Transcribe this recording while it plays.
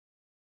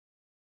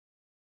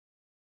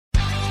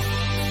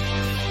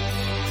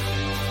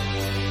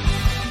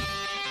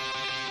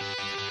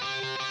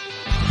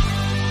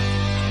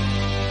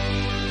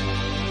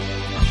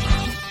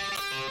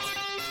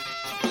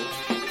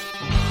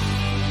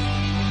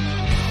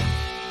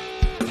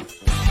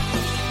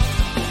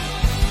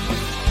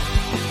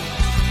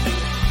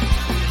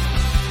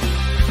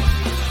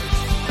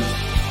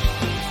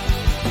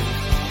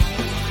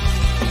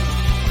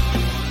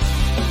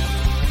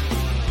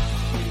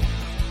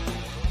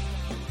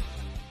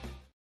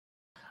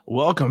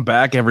Welcome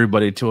back,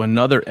 everybody, to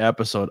another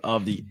episode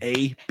of the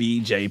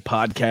ABJ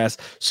podcast.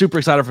 Super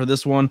excited for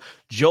this one.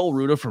 Joel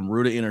Ruda from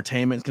Ruda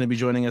Entertainment is going to be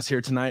joining us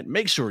here tonight.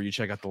 Make sure you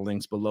check out the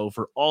links below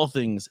for all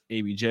things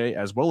ABJ,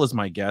 as well as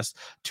my guests,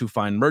 to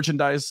find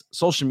merchandise,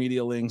 social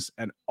media links,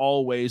 and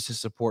all ways to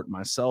support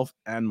myself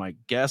and my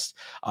guests.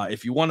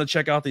 If you want to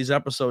check out these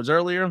episodes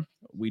earlier,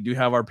 we do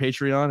have our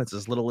Patreon. It's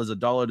as little as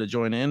 $1 to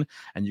join in,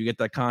 and you get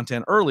that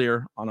content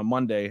earlier on a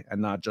Monday and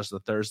not just a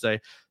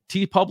Thursday.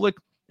 TeePublic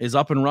is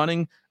up and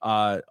running.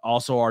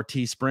 Also our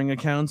Teespring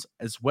accounts,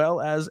 as well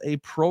as a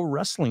Pro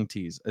Wrestling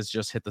Tees has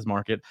just hit this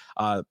market.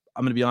 I'm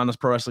going to be honest,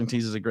 Pro Wrestling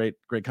Tees is a great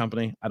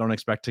company. I don't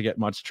expect to get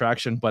much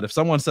traction, but if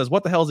someone says,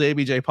 what the hell is the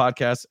ABJ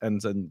podcast,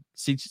 and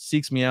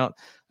seeks me out,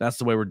 that's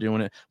the way we're doing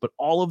it. But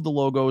all of the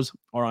logos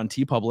are on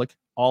TeePublic,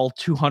 all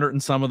 200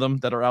 and some of them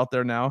that are out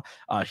there now.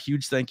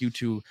 Huge thank you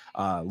to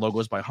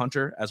Logos by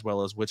Hunter, as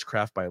well as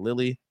Witchcraft by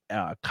Lily,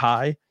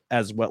 Kai,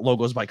 as well,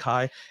 Logos by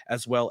Kai,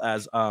 as well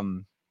as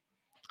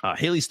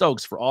Haley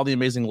Stokes for all the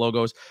amazing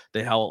logos.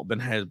 They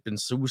have been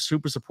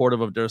super supportive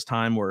of this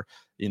time where,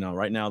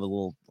 right now the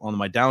little on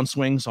my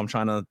downswing. So I'm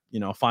trying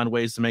to, find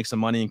ways to make some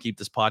money and keep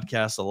this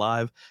podcast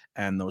alive.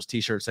 And those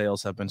t-shirt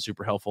sales have been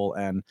super helpful.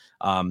 And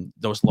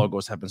those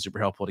logos have been super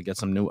helpful to get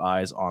some new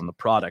eyes on the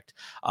product.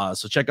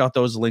 So check out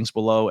those links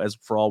below as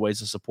for all ways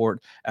to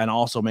support. And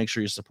also make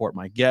sure you support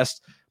my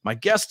guest. My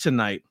guest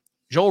tonight,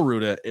 Joel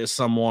Ruda, is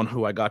someone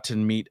who I got to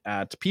meet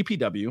at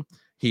PPW.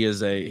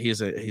 He's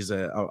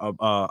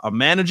a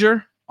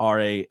manager or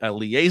a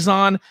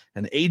liaison,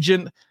 an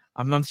agent.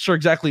 I'm not sure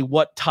exactly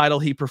what title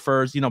he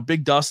prefers.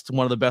 Big Dust,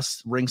 one of the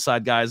best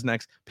ringside guys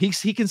next.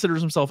 He considers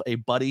himself a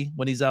buddy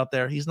when he's out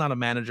there. He's not a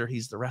manager.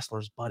 He's the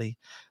wrestler's buddy.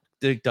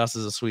 Big Dust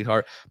is a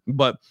sweetheart.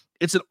 But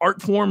it's an art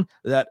form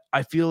that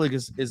I feel like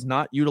is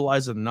not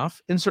utilized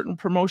enough in certain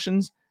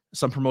promotions.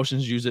 Some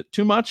promotions use it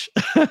too much,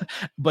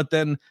 but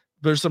then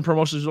there's some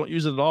promotions who don't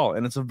use it at all,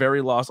 and it's a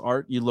very lost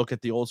art. You look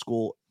at the old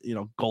school,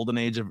 golden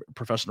age of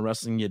professional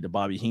wrestling. You had the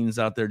Bobby Heenans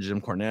out there, Jim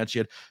Cornette. You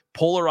had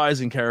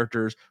polarizing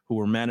characters who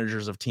were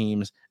managers of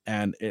teams,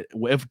 and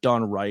if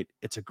done right,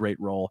 it's a great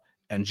role.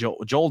 And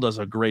Joel does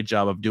a great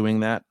job of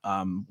doing that.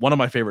 One of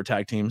my favorite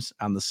tag teams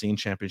on the scene,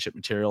 Championship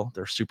Material.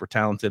 They're super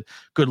talented,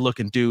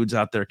 good-looking dudes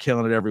out there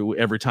killing it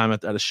every time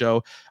at a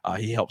show.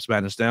 He helps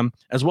manage them,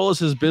 as well as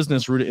his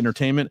business, Ruda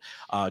Entertainment,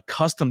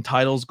 custom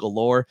titles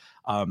galore.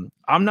 I'm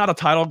not a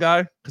title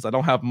guy because I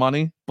don't have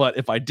money, but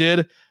if I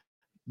did,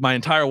 my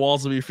entire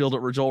walls will be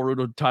filled with Joel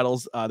Ruda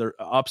titles. They're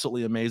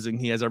absolutely amazing.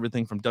 He has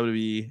everything from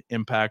WWE,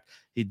 Impact,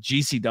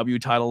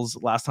 GCW titles.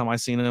 Last time I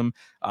seen him,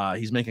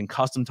 he's making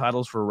custom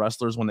titles for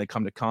wrestlers when they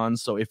come to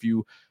cons. So if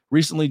you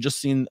recently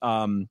just seen,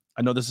 I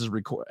know this is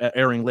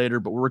airing later,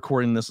 but we're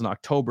recording this in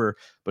October.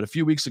 But a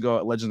few weeks ago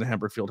at Legends of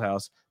Hamburg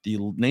Fieldhouse, the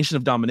Nation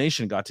of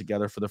Domination got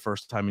together for the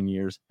first time in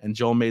years, and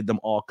Joel made them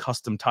all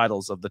custom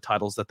titles of the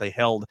titles that they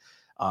held.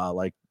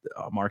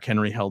 Mark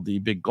Henry held the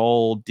Big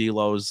Gold,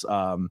 D'Lo's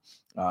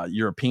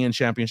European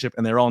Championship,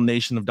 and they're all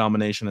Nation of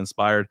Domination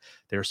inspired.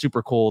 They're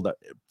super cool. That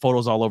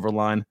photos all over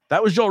line.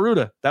 That was Joel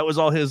Ruda. That was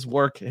all his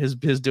work, his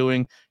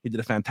doing. He did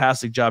a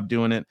fantastic job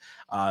doing it.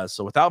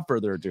 So without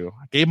further ado,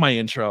 I gave my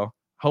intro.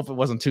 Hope it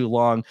wasn't too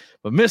long,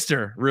 but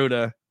Mr.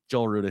 Ruda,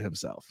 Joel Ruda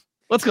himself.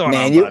 What's going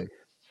on, bud?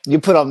 You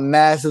put a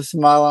massive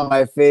smile on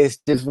my face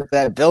just with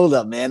that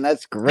buildup, man.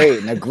 That's great.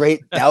 And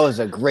that was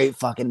a great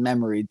fucking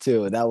memory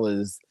too. That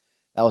was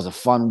a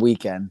fun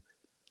weekend.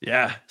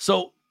 Yeah.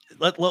 So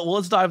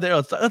let's dive there.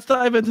 Let's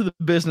dive into the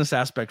business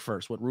aspect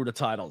first with Ruda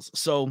titles.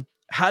 So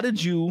how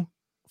did you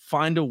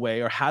find a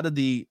way, or how did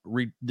the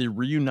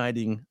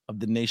reuniting of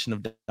the Nation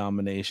of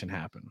Domination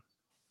happen?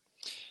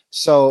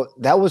 So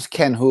that was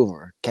Ken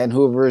Hoover. Ken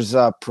Hoover's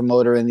a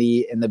promoter in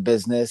the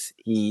business.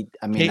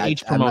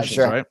 KH Promotions,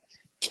 right?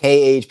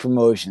 KH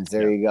Promotions.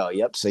 There you go.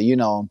 Yep. So you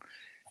know him,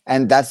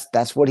 and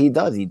that's what he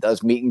does. He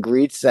does meet and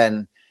greets.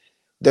 And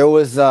there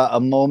was a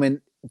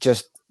moment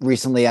just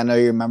recently. I know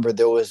you remember.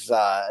 There was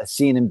a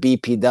scene in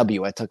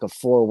BPW. I took a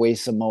 4-way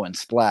Samoan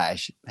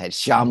splash. Had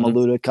Sean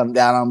Maluda come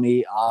down on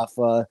me,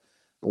 Alpha,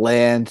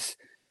 Lance,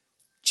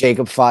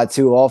 Jacob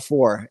Fatu, all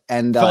 4,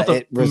 and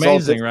it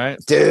amazing, right,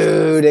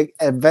 dude? It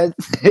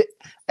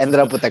ended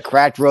up with a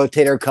cracked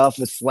rotator cuff,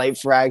 a slight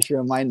fracture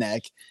in my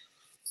neck.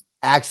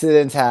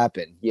 Accidents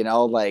happen,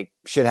 like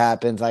shit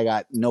happens. I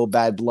got no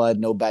bad blood,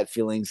 no bad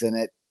feelings in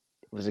it.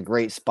 It was a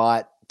great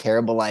spot,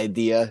 terrible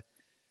idea,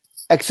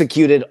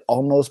 executed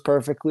almost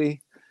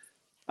perfectly.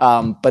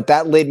 But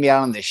that laid me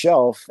out on the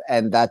shelf,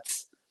 and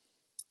that's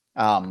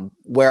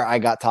where I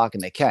got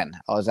talking to Ken.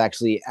 I was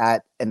actually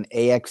at an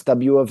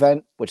AXW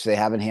event, which they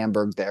have in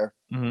Hamburg there.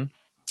 Mm-hmm.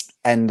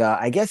 And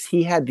I guess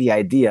he had the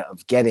idea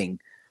of getting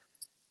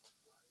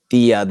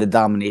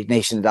the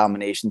Nation of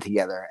Domination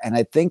together. And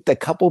I think the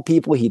couple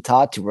people he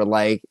talked to were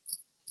like,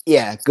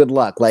 yeah, good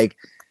luck. Like,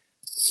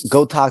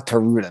 go talk to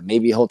Ruda.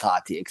 Maybe he'll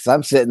talk to you. Because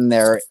I'm sitting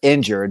there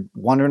injured,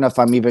 wondering if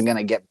I'm even going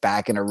to get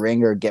back in a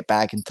ring or get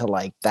back into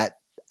like that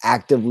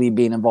actively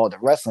being involved in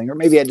wrestling. Or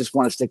maybe I just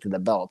want to stick to the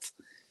belts.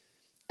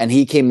 And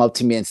he came up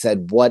to me and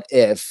said, what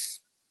if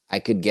I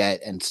could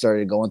get, and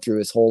started going through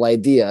his whole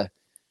idea.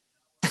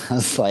 I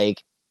was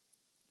like,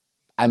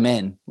 I'm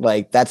in.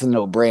 Like, that's a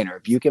no-brainer.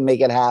 If you can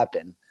make it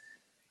happen,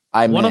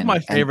 I'm One of in. my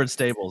And favorite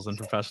stables in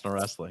professional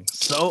wrestling.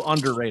 So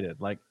underrated.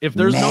 Like, if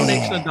there's no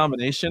Nation of man,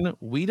 Domination,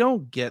 we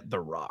don't get The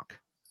Rock.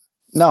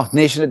 no,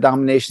 Nation of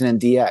Domination and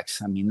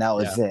DX. I mean, that Yeah.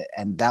 was it.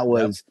 And that Yep.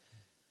 was,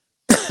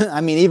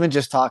 I mean, even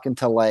just talking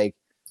to like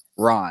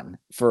Ron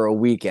for a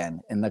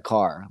weekend in the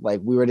car,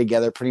 like we were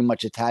together pretty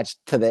much attached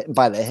to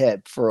by the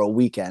hip for a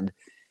weekend.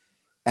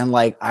 And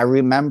like, I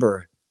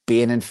remember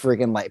being in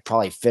freaking like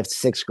probably fifth,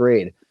 sixth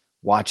grade,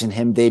 watching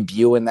him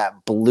debut in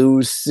that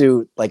blue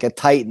suit, like a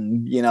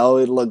Titan, you know,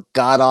 it looked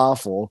god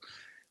awful,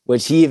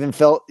 which he even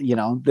felt, you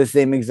know, the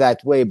same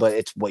exact way. But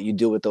it's what you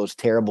do with those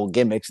terrible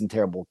gimmicks and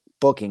terrible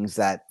bookings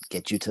that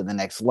get you to the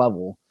next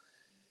level.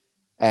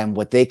 And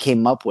what they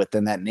came up with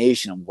in that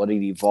nation, what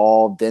it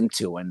evolved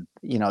into. And,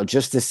 you know,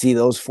 just to see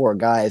those four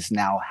guys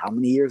now, how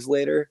many years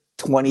later?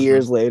 20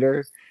 years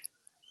later,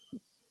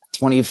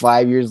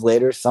 25 years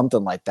later,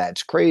 something like that.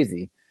 It's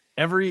crazy.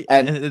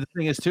 And the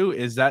thing is too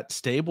is that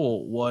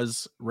stable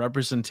was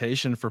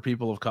representation for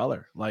people of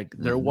color. Like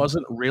there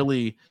wasn't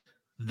really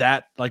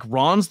that, like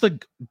Ron's the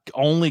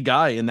only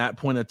guy in that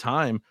point of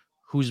time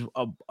who's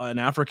an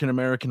African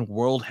American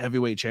world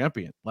heavyweight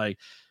champion. Like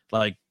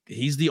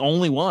he's the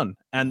only one,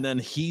 and then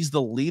he's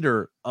the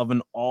leader of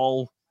an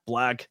all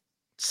black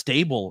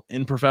stable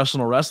in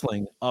professional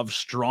wrestling of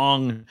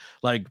strong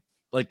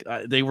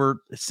they were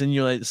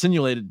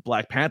simulated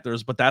Black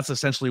Panthers, but that's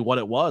essentially what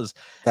it was.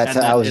 That's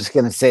And I then was just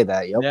gonna say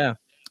that. Yep. yeah,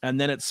 and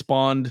then it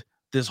spawned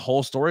this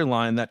whole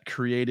storyline that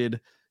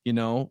created, you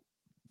know,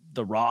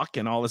 The Rock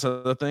and all this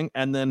other thing,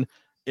 and then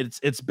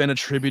it's been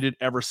attributed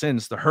ever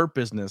since. The Hurt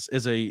Business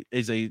is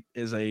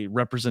a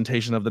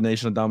representation of the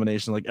Nation of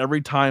Domination. Like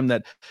every time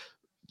that,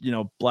 you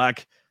know,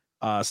 black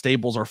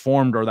stables are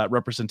formed or that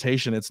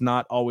representation, it's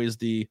not always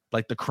the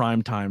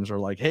Crime Times or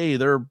like, hey,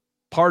 they're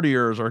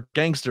partiers or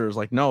gangsters.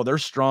 Like, no, they're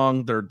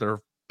strong, they're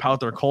pout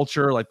their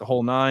culture, like the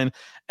whole nine.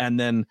 And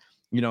then,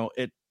 you know,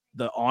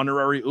 the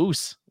honorary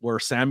Oos where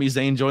Sami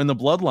Zayn joined the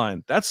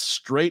Bloodline, that's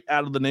straight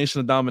out of the Nation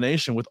of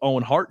Domination with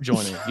Owen Hart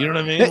joining. You know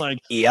what I mean? Like,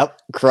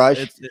 yep,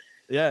 Crush.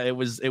 It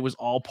was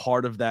all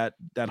part of that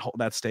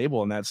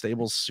stable, and that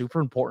stable's super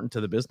important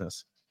to the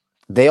business.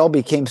 They all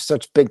became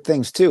such big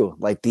things too.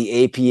 Like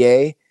the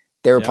APA,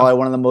 they were probably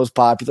one of the most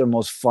popular,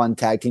 most fun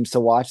tag teams to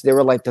watch. They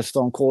were like the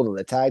Stone Cold of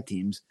the tag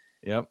teams.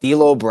 Yep.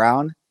 D'Lo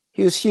Brown,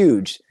 he was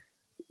huge.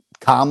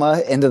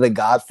 Kama into the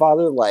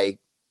Godfather, like,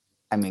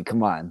 I mean,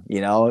 come on, you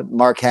know,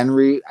 Mark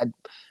Henry.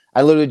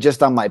 I literally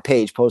just on my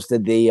page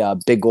posted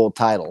the big gold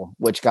title,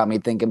 which got me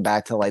thinking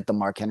back to like the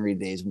Mark Henry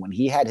days when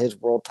he had his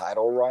world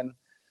title run.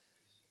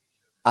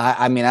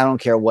 I mean, I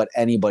don't care what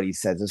anybody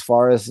says as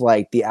far as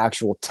like the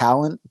actual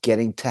talent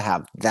getting to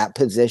have that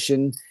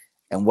position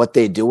and what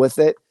they do with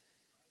it.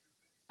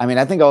 I mean,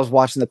 I think I was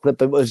watching the clip.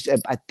 It was,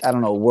 I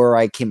don't know where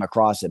I came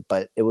across it,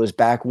 but it was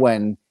back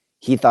when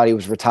he thought he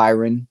was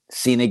retiring.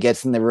 Cena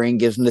gets in the ring,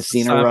 gives him the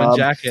Cena rub.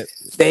 Jacket.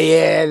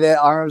 The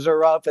arms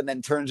are up and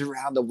then turns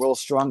around the world's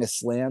strongest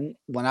slam.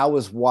 When I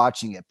was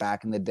watching it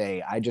back in the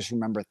day, I just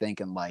remember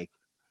thinking like,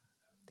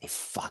 they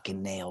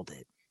fucking nailed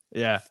it.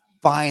 Yeah.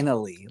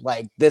 Finally,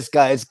 like this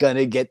guy's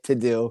gonna get to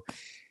do.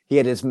 He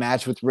had his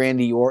match with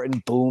Randy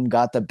Orton, boom,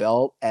 got the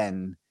belt.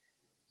 And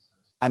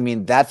I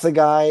mean, that's a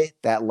guy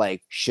that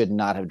like should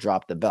not have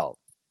dropped the belt.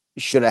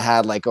 Should have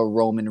had like a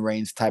Roman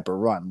Reigns type of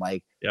run.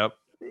 Like, yep.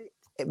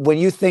 When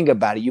you think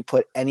about it, you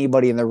put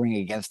anybody in the ring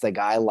against a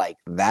guy like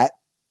that,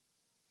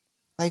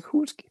 like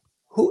who's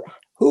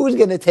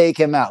gonna take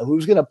him out?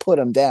 Who's gonna put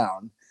him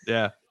down?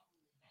 Yeah.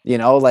 You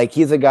know, like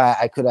he's a guy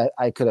I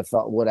could have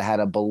felt would have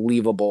had a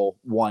believable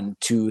 1,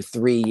 2,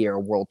 3 year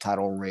world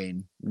title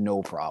reign,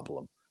 no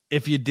problem.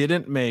 If you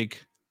didn't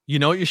make, you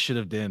know what you should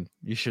have done?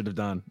 You should have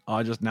done.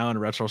 Oh, just now in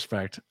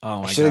retrospect. Oh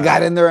my god. Should have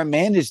got in there and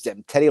managed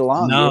him. Teddy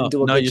Long didn't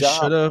do a good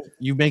job. Should have.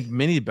 You make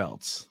mini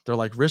belts. They're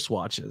like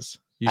wristwatches.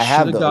 I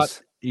have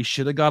those. You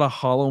should have got a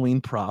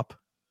Halloween prop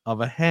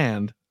of a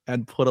hand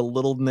and put a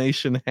little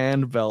Nation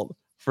hand belt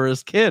for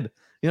his kid.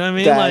 You know what I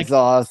mean? That's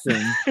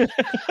awesome.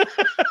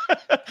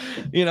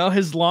 You know,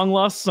 his long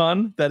lost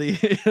son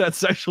that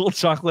sexual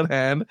chocolate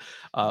hand.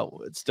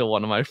 It's still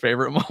one of my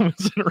favorite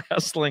moments in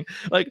wrestling.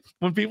 Like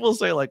when people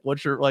say like, what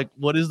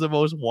is the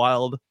most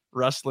wild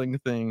wrestling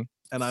thing?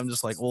 And I'm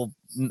just like, well,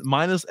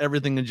 minus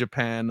everything in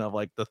Japan of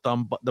like the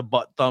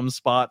butt thumb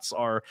spots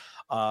are,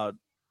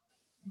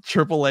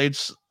 Triple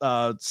H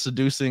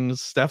seducing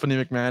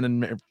Stephanie McMahon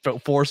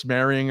and forced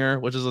marrying her,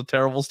 which is a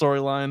terrible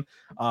storyline.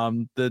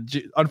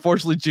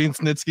 Unfortunately, Gene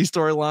Snitsky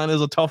storyline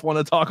is a tough one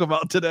to talk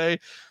about today.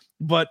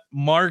 But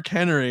Mark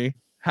Henry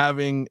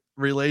having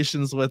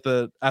relations with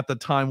at the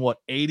time,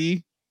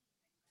 80-year-old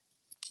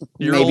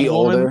maybe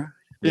woman? Older.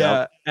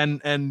 Yeah,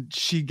 yep. And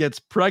she gets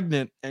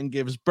pregnant and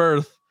gives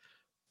birth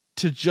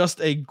to just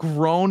a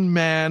grown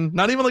man,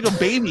 not even like a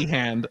baby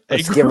hand.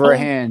 Let's give her a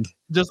hand.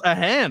 Just a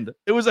hand.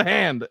 It was a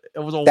hand. It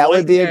was a. That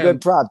would be hand. a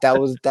good prop.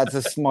 That's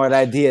a smart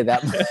idea.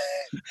 That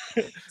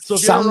so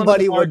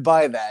somebody would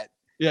buy that.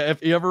 Yeah,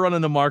 if you ever run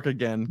into Mark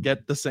again,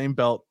 get the same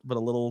belt, but a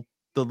little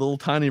the little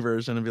tiny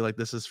version and be like,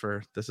 this is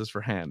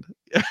for hand.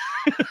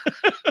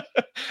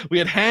 We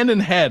had hand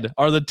and head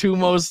are the two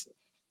most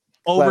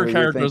over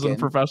characters in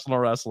professional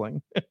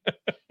wrestling.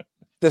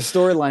 The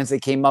storylines they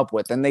came up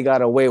with and they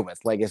got away with.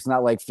 Like, it's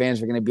not like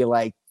fans are going to be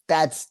like,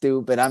 that's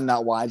stupid, I'm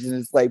not watching.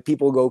 It's like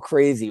people go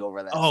crazy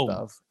over that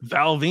stuff.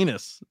 Val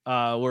Venus,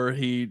 where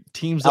he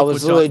teams up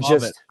with John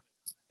Bobbitt.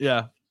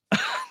 Yeah.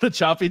 The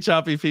choppy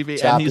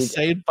PB, and he's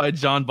saved by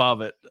John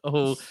Bobbitt,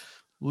 who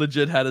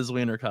legit had his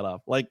wiener cut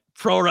off. Like,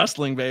 pro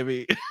wrestling,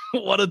 baby.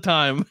 What a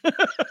time.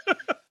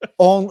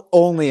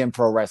 Only in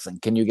pro wrestling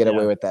can you get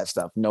away with that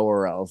stuff.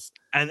 Nowhere else.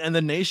 And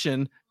the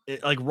nation,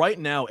 like right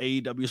now,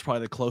 AEW is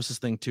probably the closest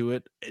thing to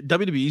it.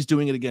 WWE's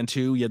doing it again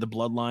too. You have the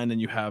Bloodline,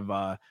 and you have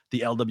the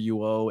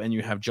LWO, and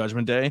you have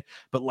Judgment Day.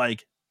 But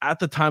like at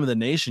the time of the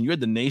Nation, you had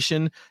the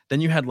Nation,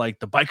 then you had like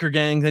the biker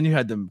gang, then you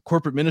had the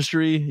corporate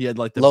ministry, you had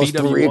like the Los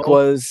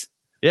BWO.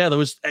 Yeah, there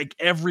was like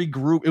every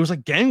group. It was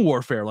like gang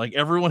warfare. Like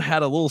everyone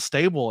had a little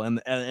stable,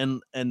 and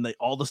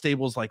all the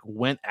stables like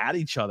went at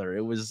each other.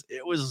 It was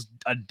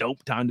a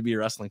dope time to be a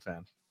wrestling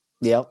fan.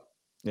 Yep.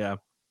 Yeah.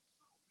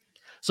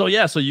 So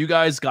you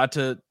guys got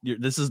to.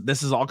 This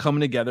is all coming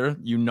together.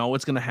 You know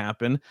it's going to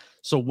happen.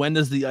 So when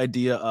does the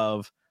idea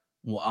of,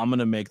 well, I'm going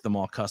to make them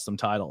all custom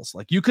titles?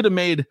 Like you could have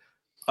made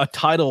a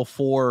title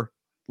for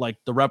like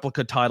the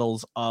replica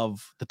titles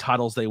of the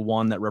titles they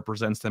won that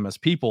represents them as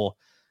people.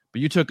 But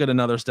you took it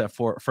another step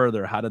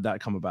further. How did that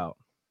come about?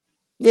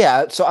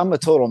 Yeah, so I'm a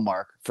total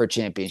mark for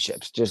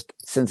championships. Just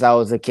since I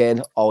was a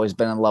kid, always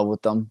been in love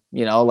with them.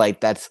 You know,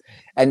 like that's,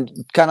 and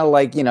kind of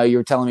like, you know, you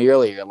were telling me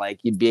earlier, like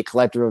you'd be a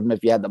collector of them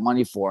if you had the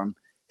money for them.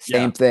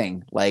 Same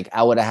thing. Like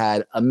I would have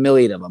had a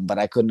million of them, but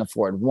I couldn't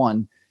afford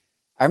one.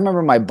 I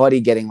remember my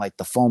buddy getting like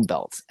the foam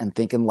belts and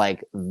thinking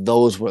like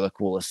those were the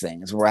coolest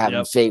things. We're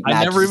having fake matches.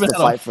 I never even to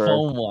had fight a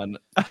foam one.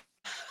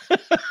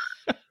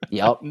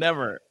 Yep.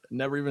 Never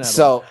even had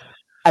one.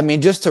 I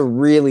mean, just to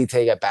really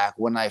take it back,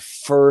 when I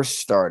first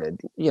started,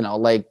 you know,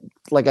 like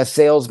a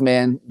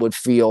salesman would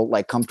feel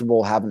like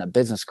comfortable having a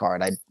business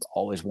card. I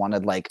always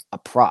wanted like a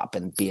prop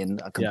and being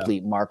a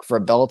complete mark for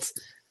belts.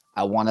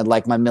 I wanted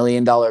like my $1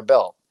 million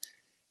belt.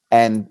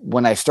 And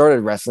when I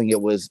started wrestling,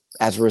 it was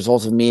as a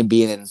result of me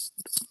being in,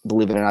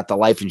 believe it or not, the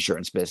life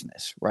insurance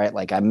business, right?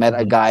 Like I met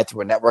a guy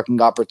through a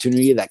networking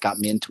opportunity that got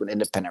me into an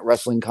independent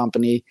wrestling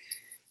company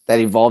that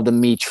evolved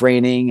in me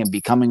training and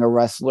becoming a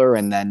wrestler.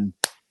 And then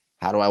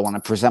how do I want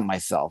to present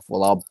myself?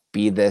 Well, I'll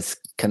be this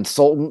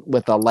consultant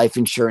with a life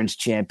insurance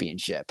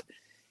championship.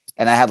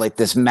 And I had like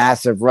this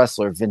massive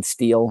wrestler, Vince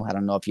Steele. I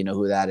don't know if you know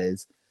who that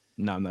is.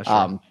 No, I'm not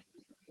sure.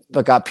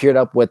 But got paired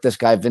up with this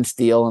guy, Vince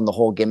Steele. And the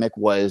whole gimmick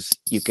was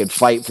you could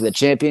fight for the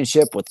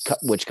championship,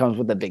 which comes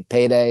with a big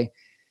payday.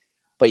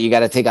 But you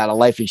got to take out a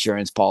life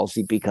insurance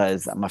policy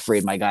because I'm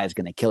afraid my guy is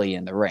going to kill you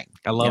in the ring.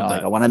 I love that.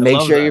 Like, I want to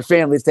make sure your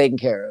family's taken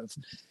care of.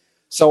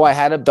 So I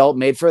had a belt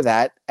made for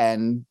that.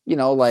 And, you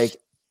know, like,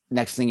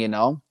 next thing you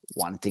know,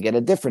 wanted to get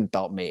a different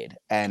belt made.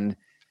 And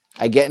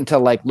I get into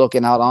like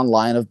looking out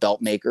online of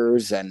belt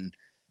makers. And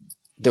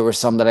there were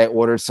some that I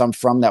ordered some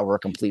from that were a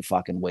complete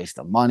fucking waste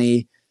of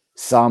money.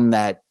 Some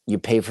that you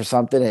pay for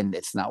something and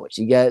it's not what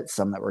you get.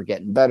 Some that were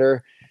getting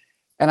better.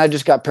 And I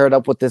just got paired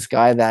up with this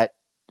guy that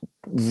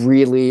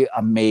really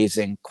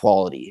amazing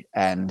quality.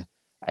 And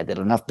I did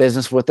enough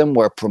business with him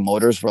where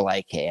promoters were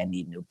like, hey, I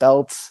need new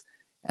belts.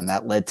 And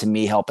that led to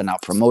me helping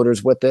out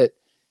promoters with it.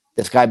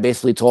 This guy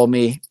basically told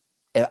me,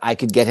 I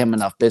could get him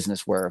enough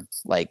business where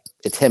like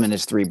it's him and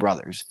his 3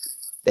 brothers.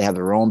 They have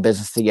their own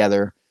business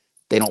together.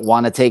 They don't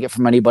want to take it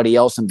from anybody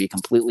else and be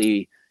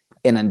completely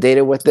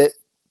inundated with it.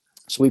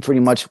 So we pretty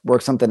much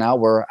work something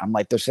out where I'm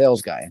like their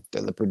sales guy.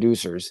 They're the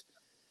producers.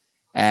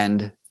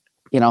 And,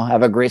 you know, I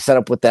have a great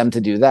setup with them to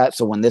do that.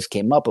 So when this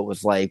came up, it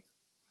was like,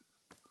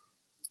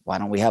 why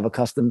don't we have a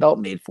custom belt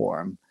made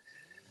for him?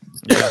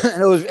 Yeah.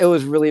 And it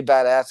was really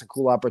badass, a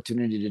cool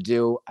opportunity to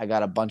do. I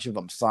got a bunch of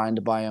them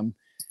signed by him.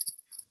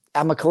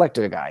 I'm a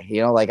collector guy,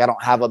 you know, like I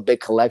don't have a big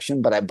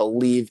collection, but I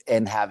believe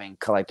in having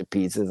collector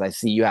pieces. I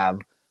see you have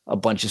a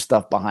bunch of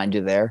stuff behind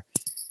you there,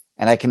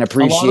 and I can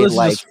appreciate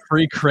like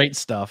free crate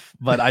stuff.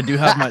 But I do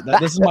have my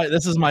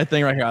this is my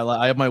thing right here.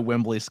 I have my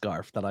Wembley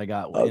scarf that I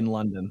got in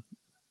London.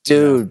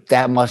 Dude,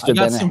 that must have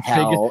been a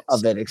hell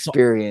of an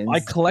experience. So I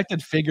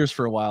collected figures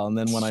for a while, and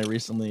then when I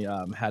recently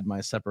had my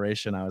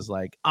separation, I was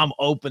like, I'm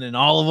opening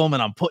all of them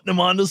and I'm putting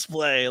them on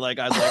display. Like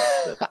I was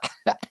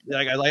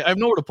like, I have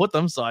nowhere to put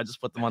them, so I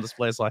just put them on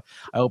display. So I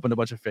opened a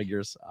bunch of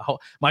figures.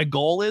 My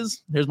goal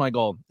is, here's my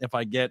goal: if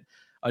I get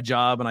a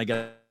job and I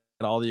get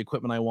all the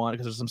equipment I want,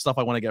 because there's some stuff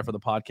I want to get for the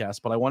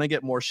podcast, but I want to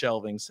get more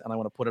shelvings and I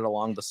want to put it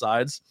along the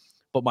sides.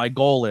 But my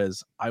goal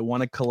is I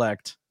want to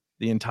collect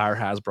the entire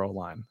Hasbro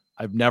line.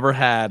 I've never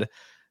had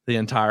the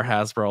entire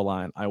Hasbro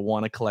line. I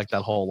want to collect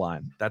that whole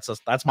line. That's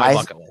my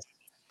bucket list.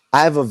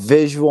 I have a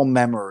visual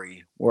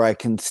memory where I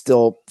can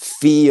still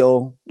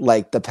feel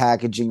like the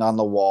packaging on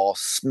the wall,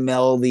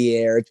 smell the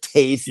air,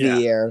 taste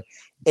the air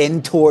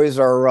in Toys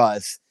R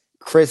Us,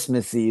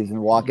 Christmas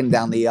season, walking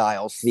down the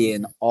aisle,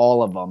 seeing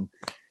all of them,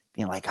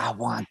 being like, I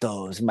want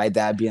those. My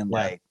dad being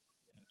like,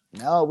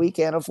 no, we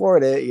can't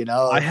afford it. You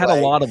know, I it's had a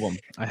like, lot of them.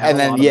 and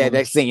then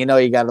next thing you know,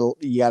 you got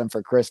them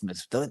for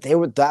Christmas.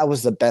 That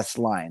was the best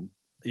line.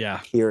 Yeah.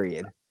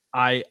 Period.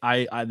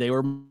 They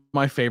were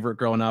my favorite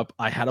growing up.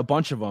 I had a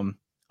bunch of them.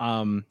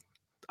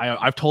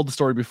 I've told the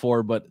story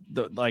before, but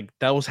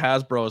those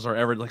Hasbros are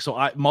ever like,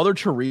 so Mother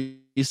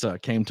Teresa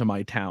came to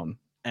my town,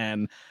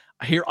 and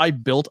here I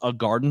built a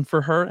garden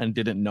for her and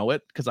didn't know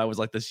it because I was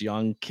like this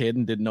young kid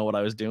and didn't know what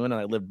I was doing. And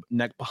I lived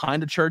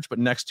behind a church, but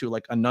next to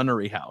like a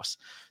nunnery house.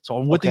 So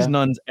I'm with these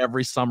nuns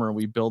every summer and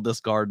we build this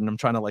garden. I'm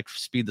trying to like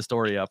speed the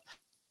story up.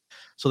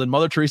 So then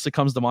Mother Teresa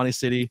comes to Monty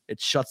City. It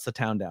shuts the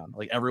town down.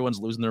 Like everyone's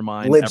losing their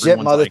mind. Legit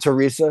Mother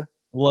Teresa.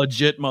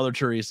 Legit Mother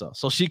Teresa.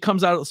 So she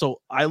comes out.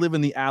 So I live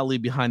in the alley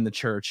behind the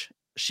church.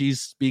 She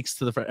speaks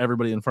to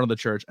everybody in front of the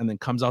church and then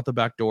comes out the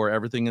back door.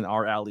 Everything in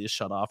our alley is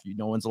shut off.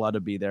 No one's allowed to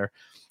be there.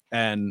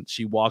 And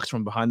she walks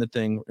from behind the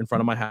thing in front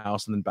of my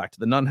house and then back to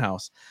the nun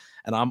house.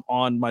 And I'm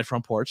on my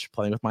front porch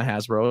playing with my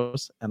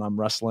Hasbros and I'm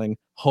wrestling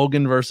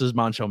Hogan versus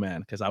Macho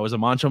Man because I was a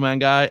Macho Man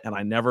guy and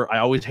I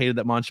always hated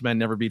that Macho Man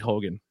never beat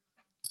Hogan.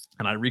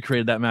 And I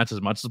recreated that match as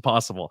much as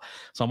possible.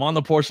 So I'm on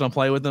the porch and I'm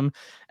playing with them.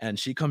 And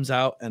she comes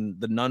out and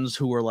the nuns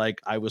who were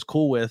like, I was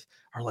cool with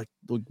are like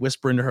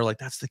whispering to her, like,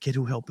 that's the kid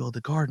who helped build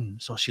the garden.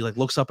 So she like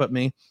looks up at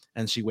me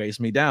and she weighs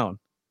me down.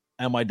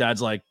 And my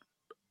dad's like,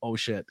 oh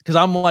shit. Cause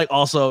I'm like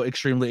also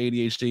extremely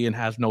ADHD and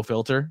has no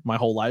filter my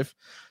whole life.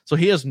 So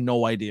he has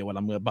no idea what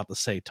I'm about to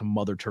say to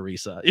Mother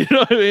Teresa. You know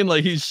what I mean?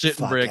 Like he's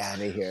shitting bricks.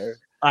 Out of here.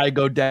 I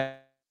go down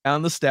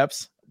the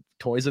steps,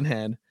 toys in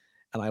hand.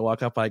 And I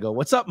walk up, I go,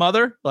 what's up,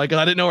 Mother? Like,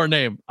 and I didn't know her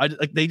name.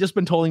 They just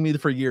been telling me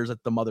for years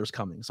that the mother's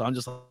coming. So I'm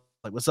just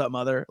like, what's up,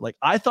 Mother? Like,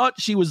 I thought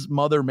she was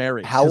Mother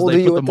Mary. How old are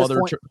you at this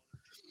point?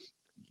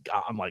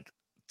 I'm like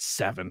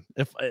 7,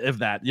 if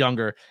that,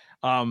 younger.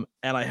 And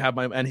I have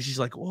and she's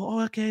like,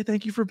 well, okay,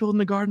 thank you for building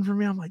the garden for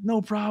me. I'm like,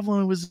 no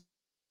problem. It was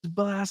a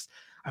blast.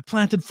 I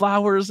planted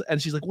flowers. And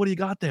she's like, what do you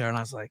got there? And I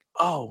was like,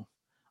 oh,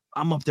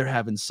 I'm up there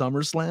having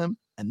SummerSlam.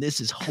 And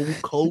this is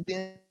Hulk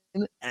Hogan.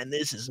 And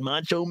this is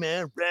Macho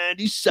Man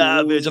Randy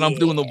Savage. And I'm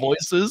doing the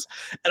voices.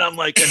 And I'm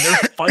like, and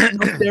they're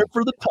fighting up there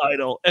for the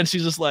title. And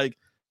she's just like,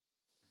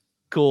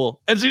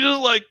 cool. And she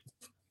just like,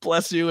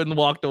 bless you, and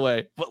walked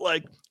away. But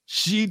like,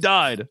 she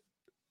died.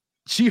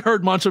 She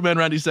heard Macho Man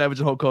Randy Savage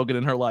and Hulk Hogan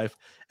in her life.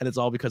 And it's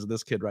all because of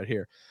this kid right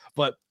here.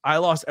 But I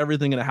lost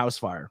everything in a house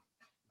fire.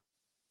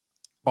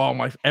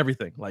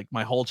 Everything. Like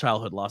my whole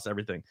childhood lost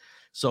everything.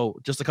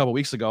 So just a couple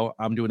weeks ago,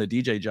 I'm doing a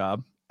DJ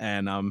job.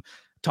 And I'm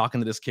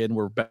talking to this kid. And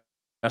we're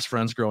best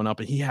friends growing up,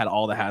 and he had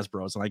all the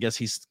Hasbros, and I guess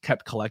he's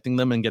kept collecting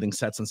them and getting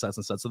sets and sets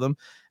and sets of them.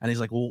 And he's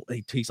like, well,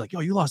 he's like,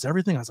 yo, you lost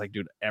everything? I was like,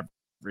 dude,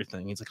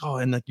 everything. He's like, oh,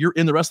 and like you're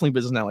in the wrestling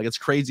business now. Like it's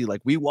crazy.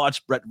 Like we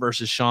watched Brett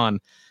versus Sean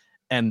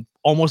and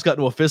almost got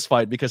into a fist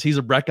fight because he's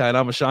a Brett guy and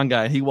I'm a Sean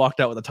guy. And he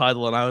walked out with a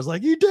title, and I was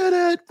like, you did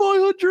it,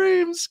 boyhood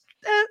dreams.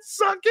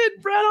 Suck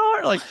it, Bret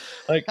Hart.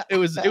 Like it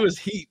was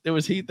heat. There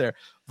was heat there,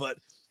 but.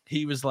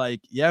 He was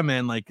like, yeah,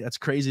 man, like that's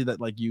crazy that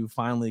like you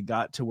finally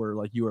got to where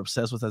like you were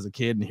obsessed with as a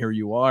kid, and here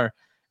you are.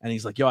 And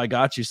he's like, yo, I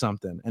got you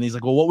something. And he's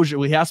like, well, what was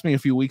he asked me a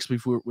few months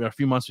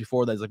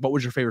before that. He's like, what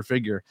was your favorite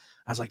figure?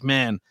 I was like,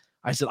 man,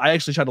 I said, I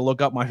actually tried to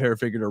look up my favorite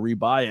figure to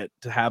rebuy it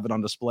to have it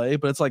on display,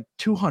 but it's like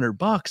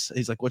 $200.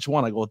 He's like, which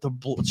one? I go,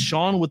 the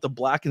Sean with the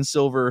black and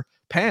silver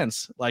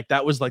pants. Like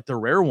that was like the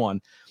rare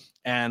one.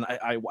 And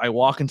I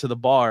walk into the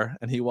bar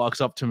and he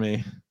walks up to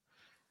me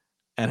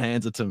and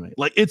hands it to me.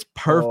 Like it's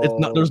perfect. It's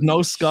not, there's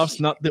no scuffs.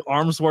 The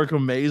arms work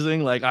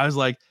amazing. Like I was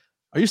like,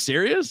 are you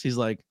serious? He's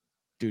like,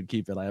 dude,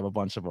 keep it. I have a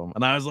bunch of them.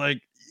 And I was like,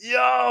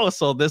 yo,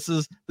 so this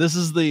is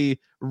the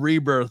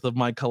rebirth of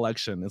my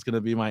collection. It's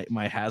gonna be my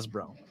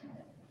Hasbro.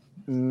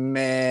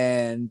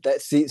 Man,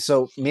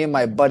 so me and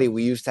my buddy,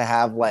 we used to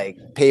have like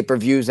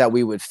pay-per-views that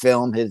we would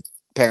film. His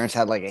parents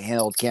had like a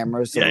handheld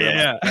camera, so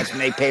let's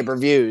make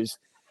pay-per-views.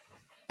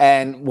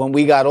 And when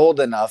we got old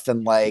enough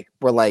and like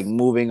we're like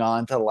moving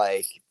on to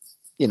like,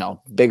 you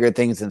know, bigger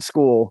things in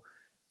school,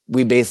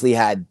 we basically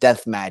had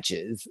death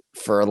matches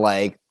for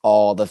like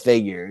all the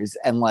figures.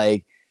 And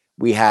like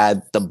we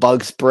had the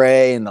bug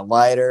spray and the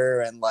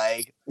lighter and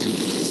like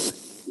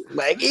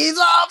he's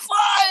on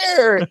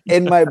fire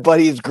in my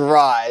buddy's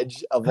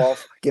garage of all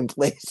fucking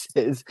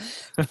places.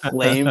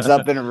 Flames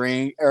up in the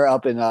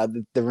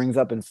rings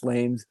up in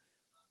flames.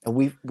 And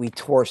we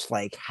torched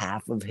like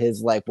half of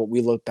his like what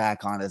we look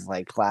back on as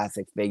like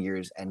classic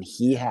figures, and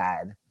he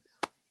had,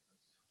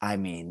 I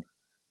mean,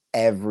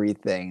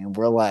 everything. And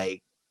we're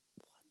like,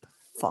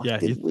 what the fuck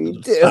did we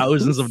do?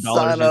 Thousands of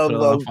dollars. Son of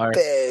a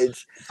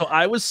bitch. So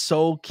I was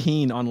so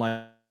keen on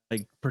like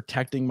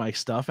protecting my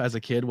stuff as a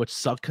kid, which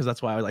sucked because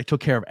that's why I took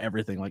care of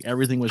everything. Like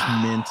everything was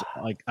mint.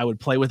 Like I would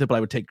play with it, but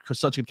I would take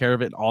such good care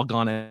of it. All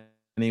gone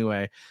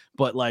anyway.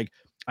 But like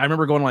I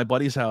remember going to my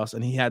buddy's house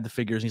and he had the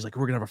figures. And he's like,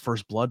 we're gonna have a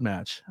first blood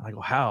match. And I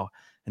go, how?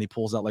 And he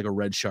pulls out like a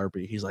red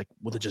Sharpie. He's like,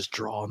 well, they just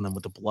draw on them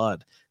with the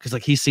blood. Because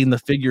like he's seen the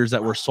figures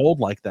that were sold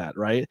like that,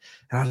 right?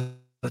 And I was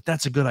like,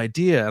 that's a good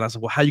idea. And I was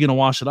like, well, how are you gonna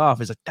wash it off?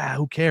 He's like,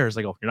 who cares?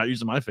 I go, you're not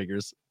using my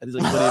figures. And he's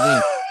like, what do you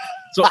mean?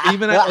 So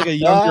even at like a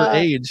younger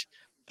age,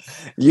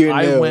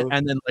 I went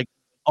and then like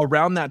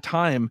around that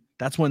time,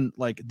 that's when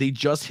like they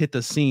just hit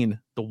the scene,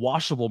 the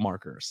washable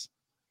markers.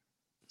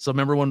 So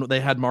remember when they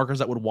had markers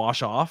that would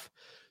wash off?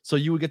 So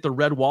you would get the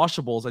red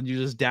washables and you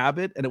just dab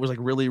it and it was like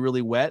really,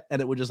 really wet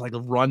and it would just like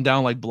run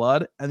down like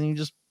blood and then you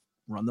just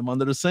run them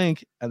under the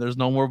sink and there's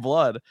no more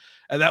blood.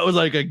 And that was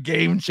like a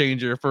game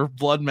changer for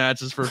blood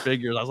matches for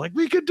figures. I was like,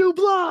 we could do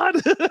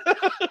blood.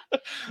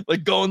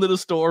 Like going to the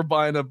store,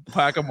 buying a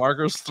pack of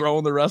markers,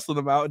 throwing the rest of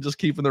them out and just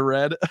keeping the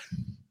red.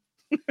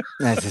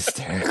 That's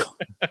hysterical.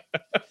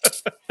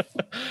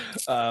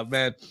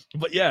 Man.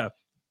 But yeah,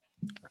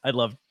 I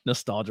love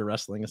nostalgia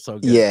wrestling. It's so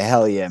good. Yeah,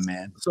 hell yeah,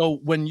 man. So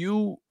when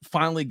you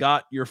finally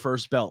got your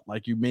first belt,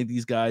 like you made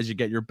these guys, you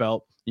get your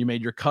belt, you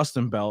made your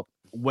custom belt.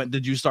 When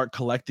did you start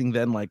collecting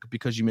then? Like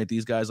because you made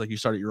these guys, like you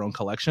started your own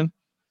collection?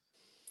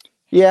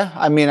 Yeah,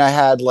 I mean, I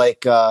had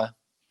like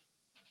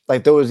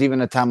there was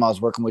even a time I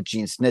was working with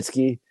Gene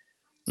Snitsky.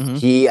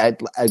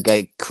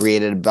 I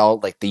created a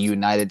belt like the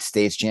United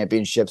States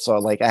Championship. So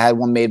like I had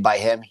one made by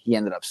him. He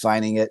ended up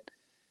signing it.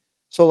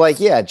 So like,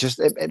 yeah, just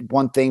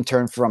one thing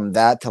turned from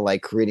that to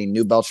like creating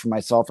new belts for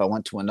myself. I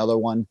went to another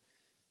one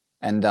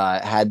and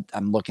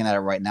I'm looking at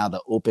it right now,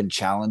 the Open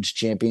Challenge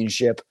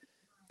Championship.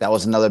 That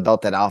was another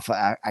belt that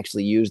Alpha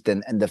actually used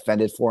and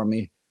defended for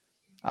me.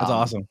 That's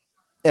awesome.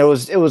 It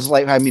was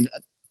like, I mean,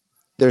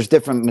 there's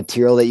different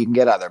material that you can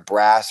get, either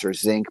brass or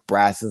zinc.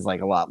 Brass is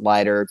like a lot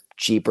lighter,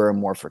 cheaper, and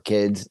more for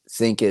kids.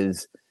 Zinc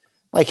is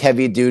like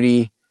heavy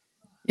duty,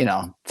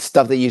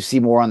 stuff that you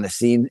see more on the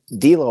scene.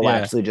 D'Lo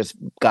actually just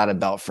got a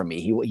belt from me.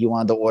 He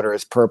wanted to order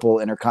his purple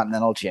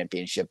Intercontinental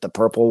Championship, the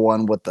purple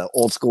one with the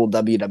old school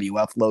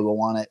WWF logo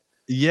on it.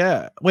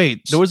 Yeah.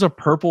 Wait, there was a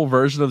purple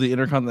version of the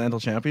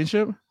Intercontinental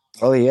Championship?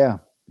 Oh yeah.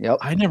 Yep.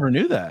 I never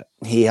knew that.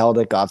 He held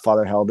it.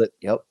 Godfather held it.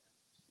 Yep.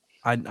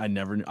 I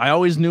never knew. I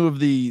always knew of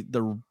the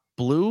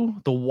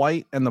blue, the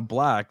white, and the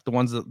black, the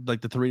ones that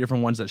like the three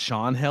different ones that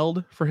Sean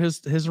held for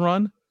his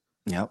run.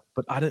 Yep.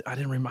 But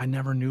I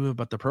never knew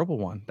about the purple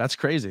one. That's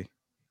crazy.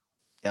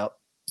 Yep.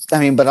 I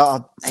mean,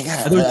 but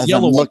there's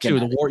yellow one too.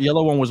 The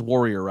yellow one was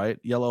Warrior, right?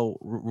 Yellow.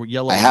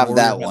 I have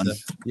Warrior that one.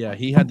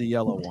 He had the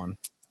yellow one.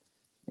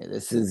 Yeah,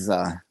 this is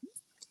the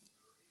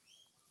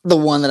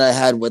one that I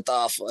had with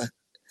Alpha.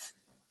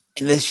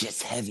 And this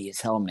shit's heavy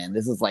as hell, man.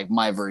 This is like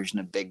my version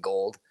of Big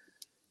Gold.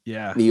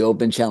 Yeah. The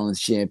Open Challenge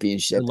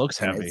Championship. It looks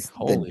heavy.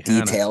 Holy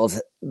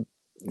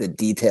the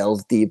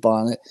details deep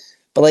on it.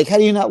 But like, how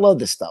do you not love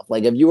this stuff?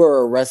 Like, if you were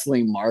a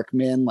wrestling mark,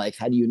 man, like,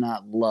 how do you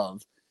not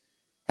love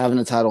having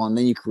a title and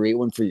then you create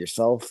one for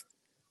yourself?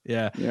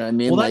 Yeah. You know what I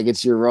mean? Well, like,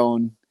 it's your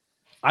own.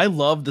 I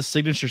love the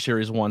Signature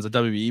Series ones that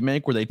WWE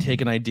make where they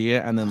take an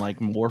idea and then like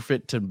morph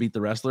it to beat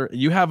the wrestler.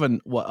 You have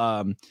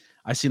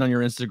I seen on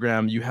your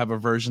Instagram, you have a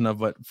version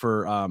of it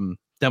for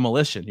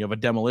Demolition. You have a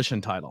Demolition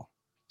title.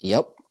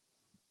 Yep.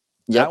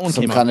 That one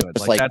came out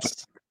good. Like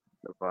that's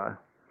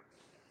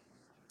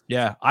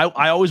yeah.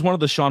 I always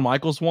wanted the Shawn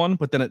Michaels one,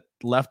 but then it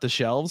left the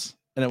shelves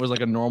and it was like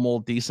a normal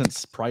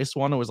decent price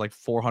one. It was like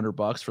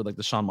 $400 for like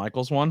the Shawn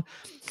Michaels one.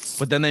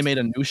 But then they made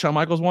a new Shawn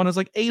Michaels one. It's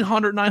like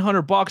 $800,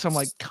 $900. I'm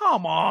like,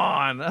 come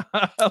on.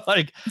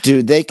 Like,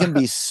 dude, they can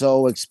be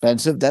so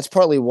expensive. That's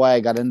partly why I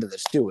got into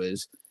this too,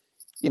 is,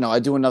 I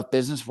do enough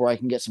business where I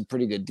can get some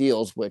pretty good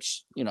deals,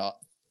 which,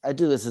 I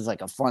do this as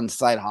like a fun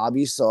side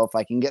hobby. So if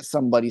I can get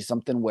somebody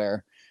something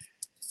where,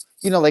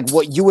 like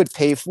what you would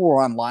pay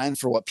for online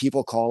for what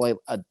people call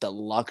a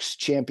deluxe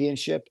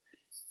championship,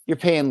 you're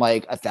paying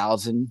like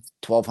 $1,000,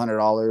 $1,200,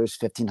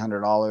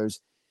 $1,500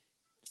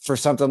 for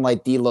something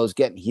like D'Lo's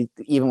getting.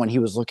 Even when he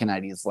was looking at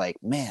it, he's like,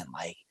 man,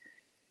 like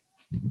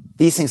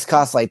these things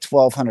cost like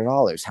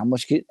 $1,200.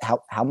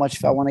 How much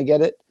if I want to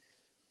get it?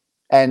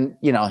 And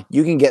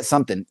you can get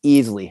something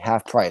easily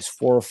half price,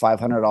 $400 or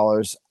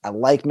 $500. I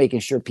like making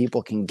sure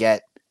people can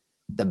get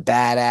the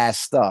badass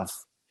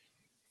stuff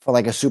for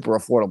like a super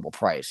affordable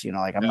price.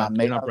 Like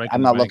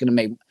I'm not looking to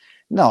make,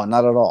 no,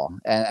 not at all.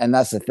 And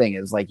that's the thing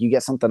is like you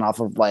get something off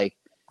of like,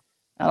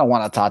 I don't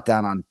want to talk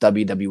down on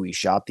WWE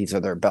Shop. These are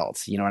their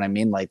belts. You know what I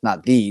mean? Like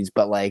not these,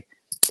 but like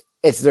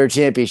it's their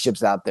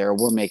championships out there.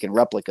 We're making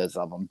replicas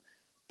of them.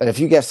 But if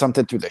you get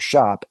something through the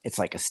shop, it's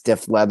like a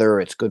stiff leather.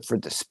 It's good for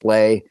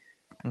display.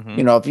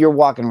 Mm-hmm. If you're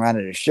walking around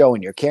at a show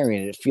and you're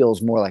carrying it, it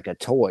feels more like a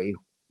toy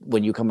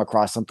when you come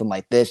across something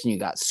like this and you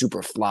got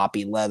super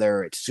floppy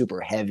leather. It's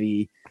super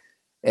heavy.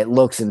 It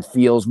looks and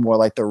feels more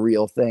like the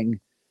real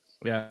thing.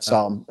 Yeah.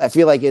 So I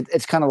feel like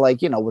it's kind of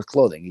like, with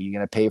clothing. Are you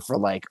going to pay for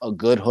like a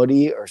good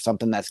hoodie or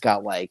something that's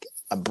got like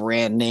a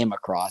brand name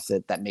across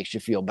it that makes you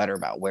feel better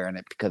about wearing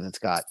it because it's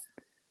got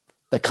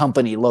the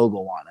company logo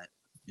on it?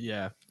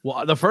 Yeah.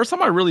 Well, the first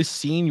time I really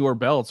seen your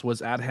belts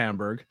was at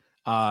Hamburg,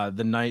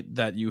 the night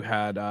that you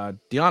had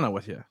Deanna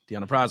with you,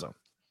 Deanna Prazo.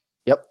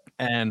 Yep.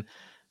 And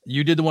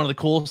you did one of the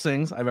coolest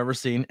things I've ever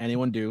seen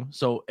anyone do.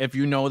 So if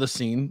you know the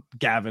scene,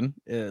 Gavin's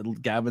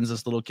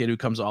this little kid who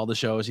comes to all the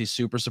shows. He's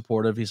super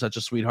supportive. He's such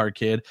a sweetheart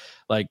kid.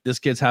 Like this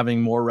kid's having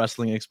more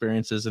wrestling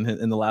experiences in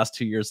the last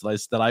 2 years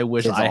that I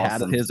wish I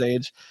had at his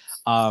age.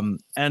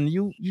 And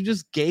you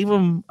just gave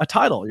him a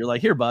title. You're like,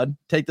 here, bud,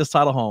 take this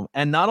title home.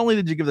 And not only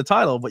did you give the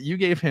title, but you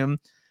gave him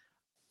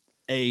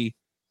a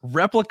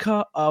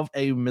replica of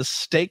a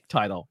mistake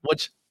title,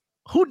 which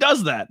who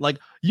does that? Like,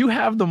 you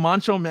have the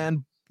Macho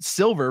Man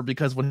silver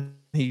because when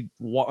he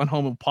went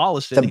home and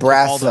polished it, The he took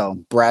all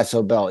the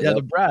Brasso belt.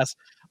 the brass.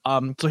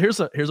 So here's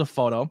a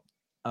photo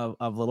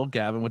of little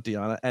Gavin with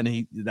Deanna,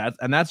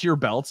 and that's your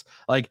belts.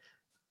 Like,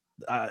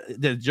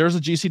 there's a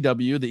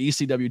GCW, the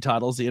ECW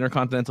titles, the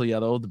Intercontinental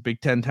Yellow, the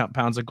big 10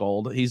 pounds of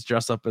gold. He's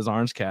dressed up as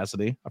Orange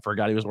Cassidy. I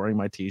forgot he was wearing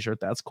my t-shirt.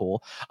 That's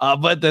cool.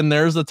 But then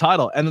there's the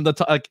title, and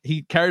then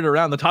he carried it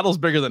around. The title's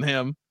bigger than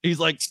him. He's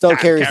like, still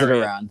carries it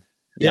around.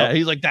 Yep. Yeah,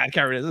 he's like, Dad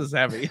carried it. This is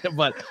heavy.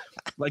 But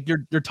like,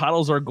 your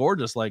titles are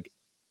gorgeous. Like,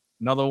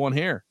 another one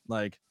here.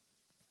 Like,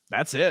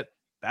 that's it.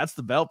 That's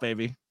the belt,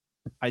 baby.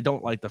 I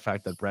don't like the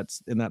fact that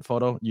Brett's in that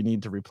photo. You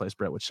need to replace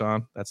Brett with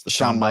Shawn. That's the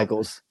Shawn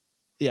Michaels.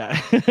 Yeah.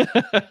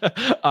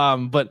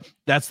 But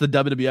that's the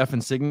WWF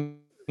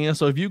insignia.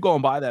 So if you go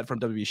and buy that from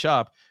WWE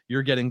Shop,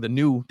 you're getting the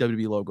new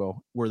WWE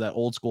logo where that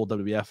old school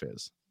WWF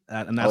is.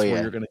 And that's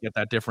where you're going to get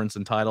that difference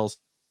in titles.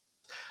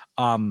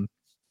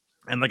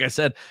 And like I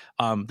said,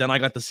 then I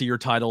got to see your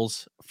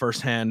titles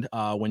firsthand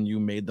when you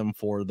made them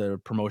for the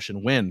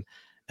promotion win.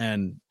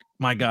 And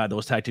my God,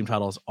 those tag team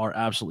titles are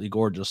absolutely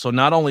gorgeous. So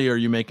not only are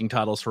you making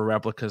titles for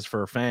replicas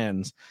for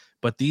fans,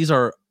 but these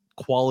are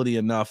quality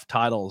enough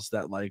titles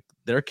that like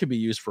there could be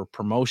used for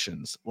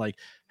promotions. Like,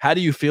 how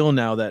do you feel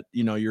now that,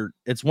 you know,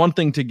 it's one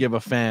thing to give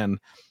a fan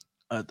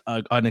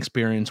an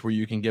experience where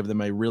you can give them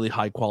a really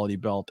high quality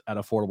belt at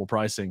affordable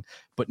pricing,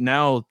 but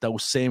now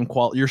those same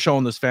quality, you're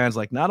showing this fans,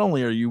 like, not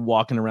only are you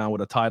walking around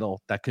with a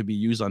title that could be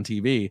used on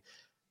TV,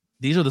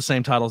 these are the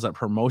same titles that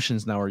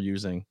promotions now are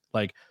using.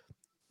 Like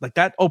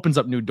that opens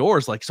up new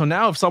doors. Like, so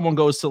now if someone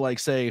goes to, like,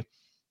 say,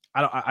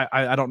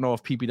 I don't know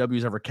if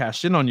PPW's ever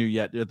cashed in on you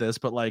yet with this,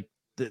 but like,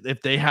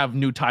 if they have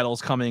new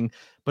titles coming,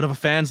 but if a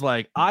fan's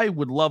like, I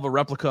would love a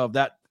replica of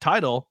that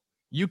title,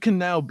 you can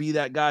now be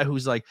that guy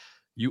who's like,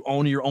 you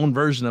own your own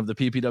version of the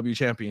PPW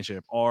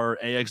championship or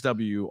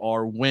AXW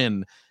or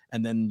win.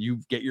 And then you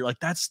get your, like,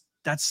 that's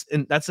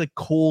a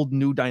cool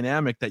new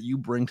dynamic that you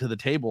bring to the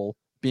table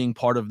being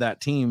part of that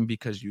team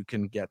because you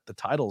can get the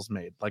titles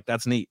made. Like,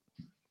 that's neat.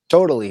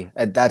 Totally.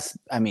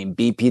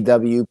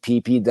 BPW,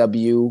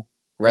 PPW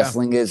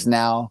wrestling is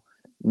now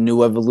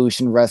New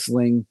Evolution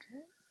Wrestling,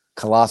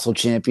 Colossal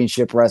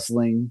Championship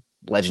Wrestling,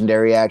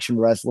 Legendary Action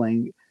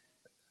Wrestling,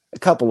 a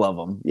couple of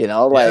them, you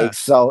know, like,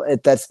 so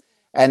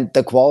and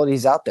the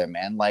quality's out there,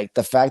 man. Like,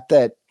 the fact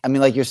that, I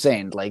mean, like you're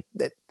saying, like,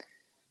 that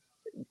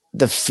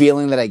the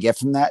feeling that I get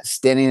from that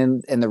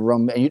standing in the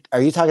room.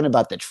 Are you talking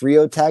about the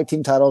trio tag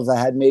team titles I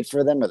had made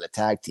for them, or the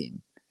tag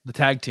team? The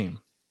tag team.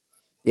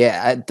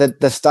 Yeah.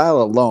 The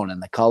style alone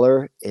and the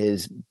color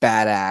is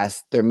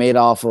badass. They're made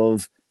off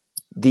of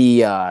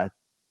the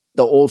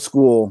old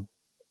school,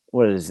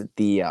 what is it?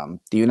 The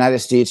United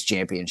States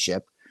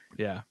Championship.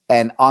 Yeah.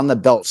 And on the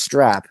belt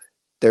strap,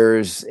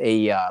 there's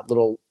a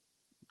little,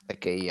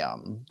 like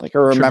a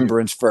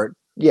remembrance tribute.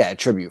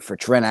 Tribute for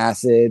Trent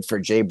Acid, for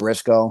Jay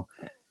Briscoe.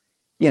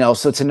 You know,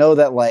 so to know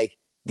that, like,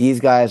 these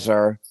guys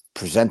are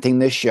presenting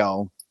this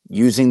show,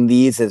 using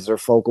these as their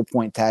focal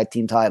point tag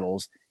team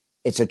titles,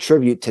 it's a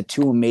tribute to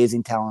two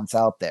amazing talents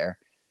out there.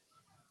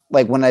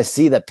 Like, when I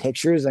see the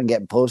pictures and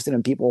getting posted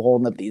and people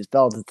holding up these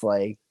belts, it's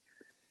like,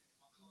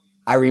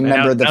 I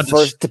remember the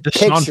first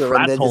picture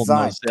and the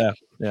design.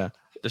 Yeah.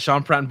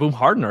 Deshaun Pratt and Boom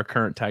Harden are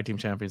current tag team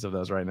champions of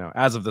those right now,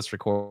 as of this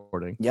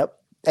recording. Yep.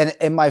 And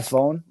in my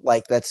phone,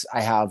 like,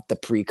 I have the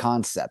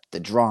pre-concept, the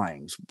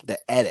drawings, the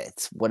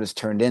edits, what it's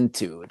turned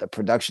into, the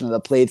production of the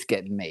plates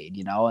getting made,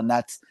 you know, and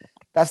that's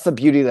the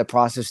beauty of the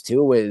process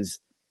too. Is,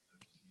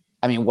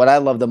 I mean, what I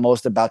love the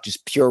most about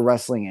just pure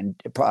wrestling and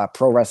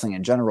pro wrestling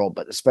in general,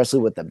 but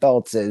especially with the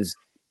belts, is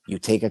you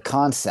take a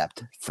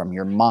concept from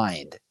your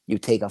mind, you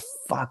take a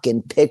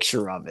fucking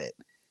picture of it,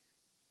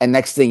 and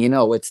next thing you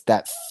know, it's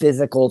that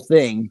physical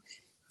thing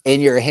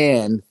in your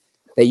hand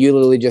that you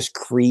literally just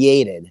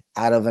created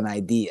out of an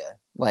idea.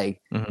 Like,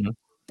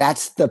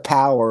 that's the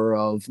power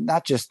of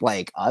not just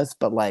like us,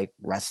 but like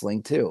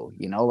wrestling too.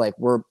 You know, like,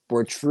 we're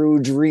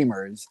true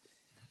dreamers,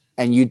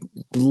 and you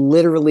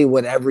literally,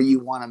 whatever you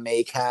want to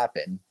make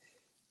happen,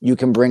 you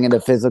can bring it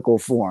a physical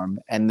form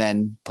and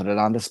then put it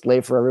on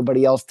display for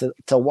everybody else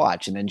to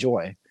watch and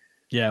enjoy.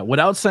 Yeah.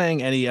 Without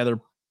saying any other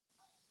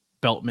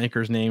belt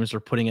makers' names or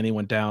putting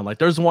anyone down, like,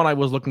 there's one I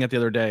was looking at the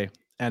other day,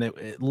 and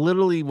it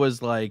literally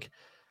was like,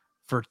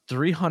 for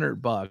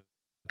 $300,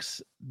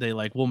 they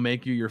like, will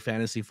make you your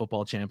fantasy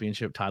football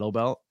championship title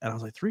belt. And I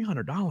was like,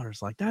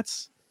 $300, like,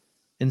 that's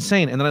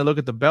insane. And then I look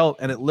at the belt,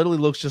 and it literally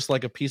looks just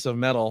like a piece of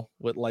metal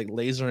with like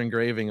laser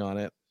engraving on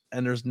it,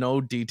 and there's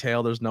no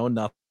detail, there's no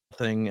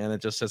nothing, and it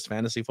just says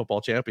fantasy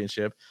football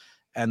championship,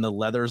 and the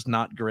leather's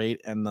not great,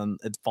 and then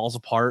it falls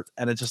apart,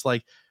 and it's just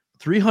like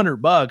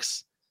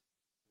 $300.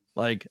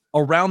 Like,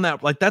 around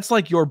that, like, that's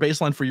like your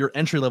baseline for your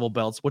entry level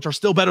belts, which are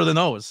still better than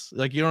those.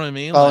 Like, you know what I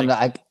mean? Oh, like,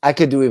 no, I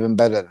could do even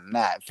better than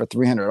that. For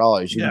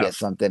 $300, you can get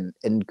something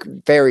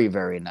very,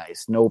 very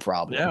nice. No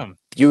problem. Yeah.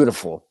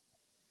 Beautiful.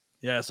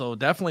 Yeah, so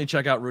definitely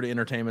check out Ruda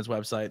Entertainment's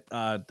website.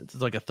 It's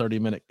like a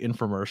 30-minute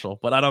infomercial,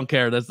 but I don't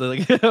care. That's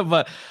the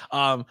but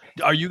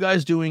are you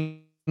guys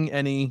doing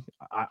any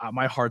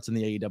my heart's in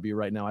the AEW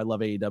right now. I love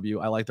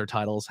AEW. I like their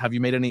titles. Have you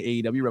made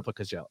any AEW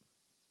replicas yet?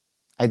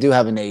 I do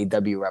have an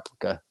AEW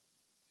replica.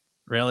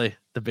 Really?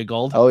 The big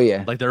gold? Oh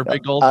yeah. Like they're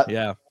big gold?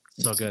 Yeah.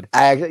 So good.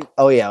 I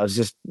was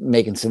just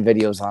making some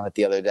videos on it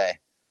the other day.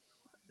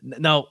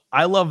 No,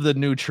 I love the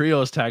new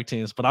trios tag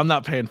teams, but I'm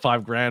not paying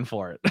 $5,000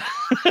 for it.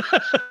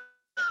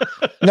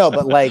 No,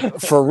 but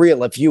like for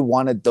real, if you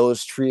wanted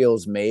those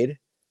trios made,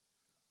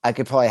 I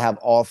could probably have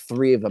all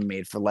three of them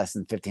made for less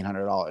than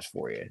 $1,500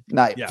 for you.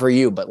 Not for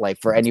you, but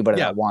like for anybody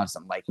that wants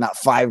them. Like not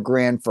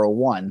 $5,000 for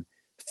one,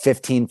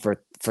 15 for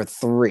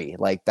three.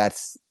 Like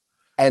that's,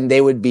 and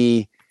they would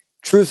be,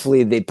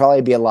 truthfully, they'd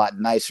probably be a lot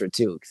nicer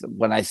too. Because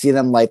when I see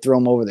them like throw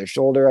them over their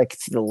shoulder, I can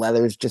see the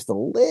leather's just a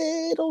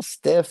little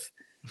stiff.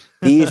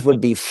 These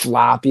would be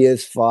floppy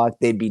as fuck.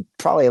 They'd be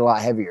probably a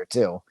lot heavier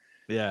too.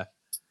 Yeah.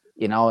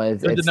 You know,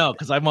 good to know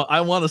because I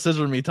want a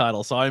Scissor Me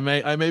title, so I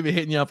may be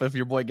hitting you up if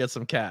your boy gets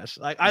some cash.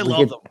 I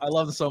love them. I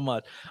love them so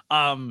much.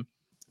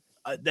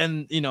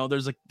 Then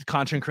there's like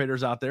content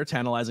creators out there,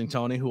 Tantalizing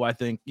Tony, who I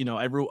think a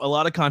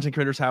lot of content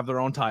creators have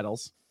their own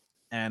titles,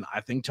 and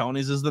I think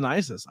Tony's is the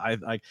nicest.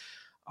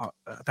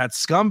 That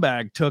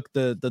scumbag took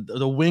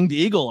the winged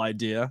eagle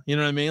idea. You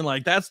know what I mean?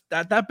 Like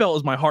that belt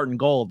is my heart and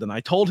gold, and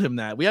I told him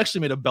that we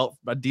actually made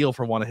a deal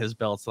for one of his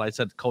belts that I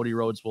said Cody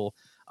Rhodes will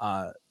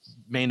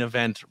main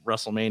event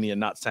WrestleMania,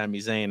 not Sami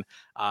Zayn,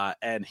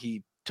 and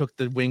he took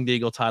the winged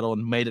eagle title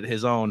and made it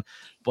his own.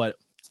 But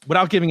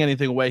without giving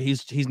anything away,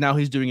 he's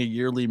doing a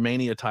yearly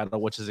Mania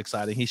title, which is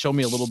exciting. He showed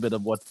me a little bit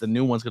of what the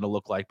new one's going to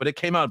look like, but it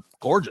came out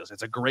gorgeous.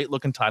 It's a great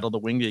looking title, the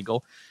winged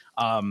eagle.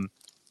 So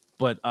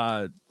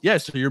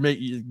you're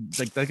making,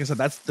 like I said,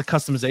 that's the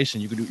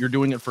customization. You're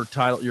doing it for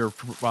your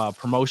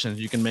promotions.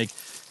 You can make,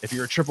 if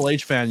you're a Triple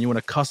H fan, you want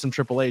a custom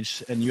Triple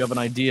H and you have an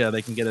idea,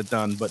 they can get it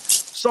done. But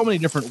so many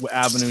different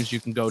avenues you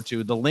can go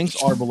to. The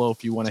links are below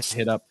if you want to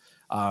hit up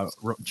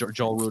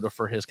Joel Ruda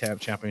for his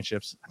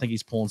championships. I think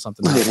he's pulling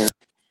something out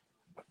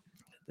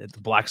at the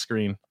black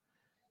screen.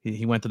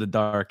 He went to the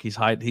dark. He's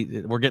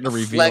hiding. We're getting a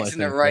reveal. Flexing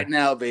it right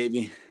now,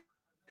 baby.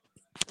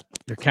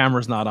 Your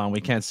camera's not on.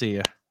 We can't see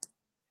you.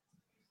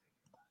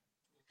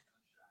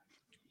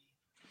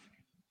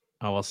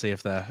 Oh, we'll see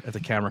if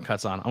the camera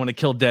cuts on. I'm going to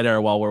kill dead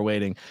air while we're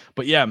waiting.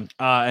 But yeah,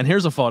 and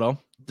here's a photo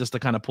just to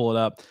kind of pull it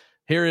up.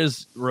 Here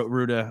is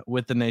Ruda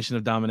with the Nation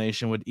of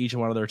Domination with each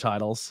one of their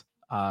titles.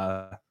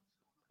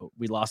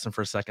 We lost him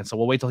for a second, so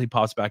we'll wait till he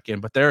pops back in.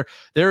 But there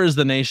is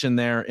the Nation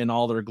there in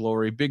all their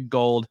glory. Big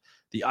gold,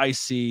 the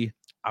IC.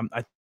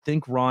 I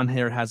think Ron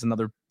here has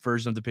another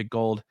version of the big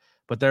gold,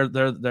 but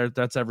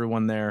that's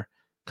everyone there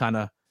kind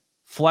of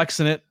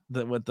flexing it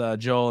with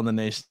Joel and the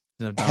Nation.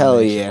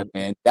 Hell yeah,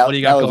 man! That was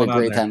a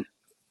great time.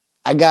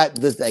 I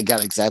got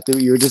exactly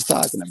what you were just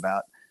talking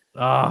about.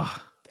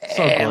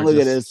 So look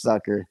at this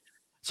sucker.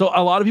 So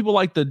a lot of people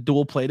like the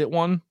dual plated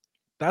one.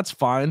 That's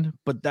fine,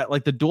 but that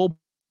like the dual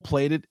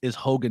plated is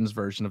Hogan's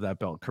version of that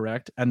belt,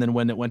 correct? And then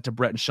when it went to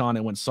Brett and Sean,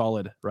 it went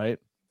solid, right?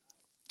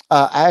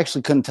 I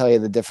actually couldn't tell you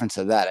the difference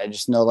of that. I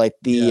just know like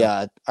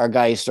our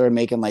guy started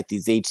making like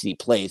these HD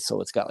plates,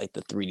 so it's got like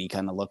the 3D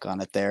kind of look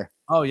on it there.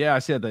 Oh yeah, I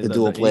see the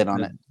dual plate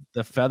on it.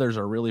 The feathers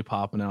are really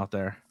popping out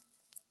there.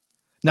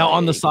 Now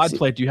on the side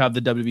plate, do you have the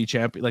WWE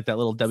champion, like that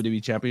little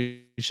WWE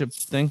championship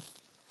thing?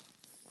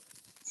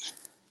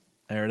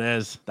 There it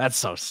is. That's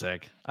so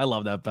sick. I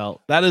love that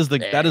belt. That is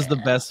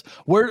the best.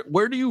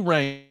 Where do you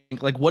rank?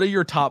 Like, what are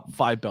your top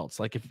 5 belts?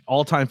 Like, if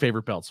all-time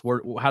favorite belts,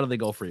 how do they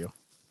go for you?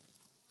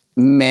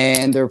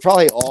 Man, they're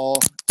probably all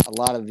a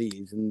lot of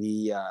these in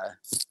the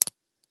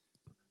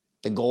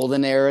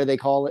golden era, they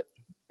call it.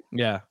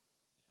 Yeah.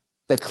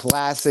 The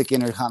classic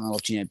Intercontinental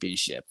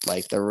Championship,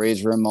 like the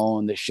Razor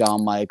Ramon, the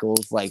Shawn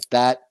Michaels, like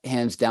that,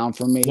 hands down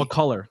for me. What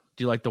color?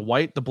 Do you like the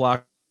white, the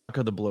black,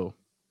 or the blue?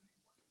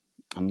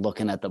 I'm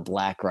looking at the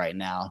black right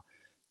now.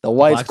 The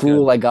white's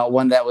cool. Good. I got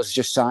one that was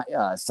just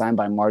signed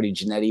by Marty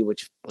Jannetty,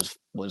 which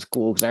was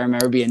cool because I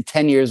remember being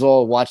 10 years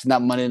old watching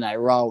that Monday Night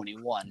Raw when he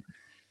won.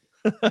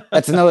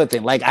 That's another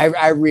thing. Like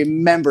I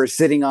remember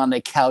sitting on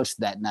the couch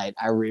that night.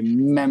 I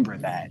remember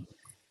that.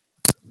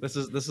 This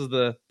is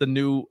the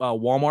new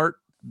Walmart.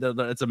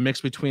 It's a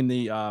mix between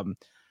the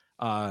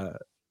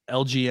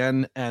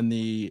LGN and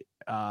the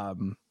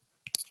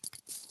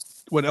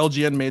when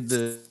LGN made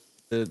the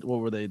what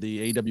were they,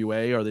 the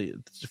AWA or the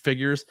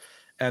figures,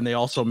 and they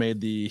also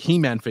made the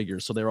He-Man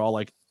figures, so they were all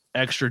like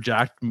extra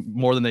jacked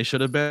more than they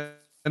should have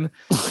been.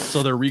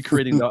 So they're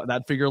recreating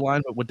that figure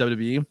line, but with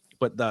WWE.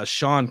 But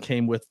Sean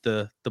came with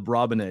the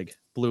Robin Egg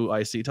blue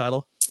IC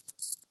title,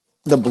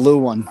 the blue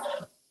one.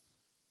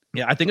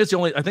 Yeah, I think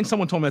I think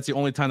someone told me that's the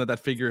only time that a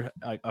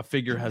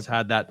figure has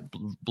had that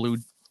blue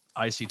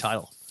IC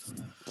title.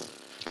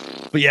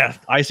 But yeah,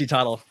 IC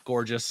title,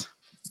 gorgeous.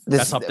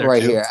 That's up there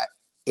right here.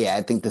 Yeah,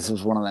 I think this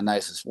was one of the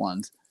nicest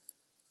ones.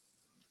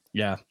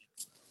 Yeah,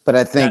 but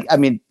I think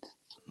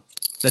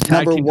the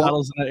tag team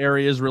titles in that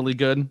area is really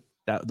good.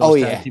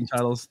 Those tag team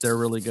titles, they're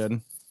really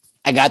good.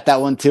 I got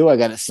that one too. I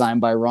got it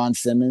signed by Ron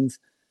Simmons.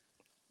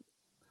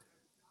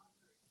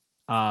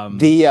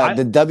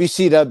 The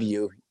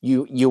WCW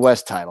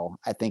US title,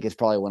 I think, is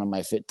probably one of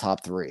my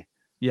top three.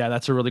 Yeah,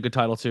 that's a really good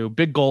title too.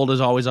 Big Gold is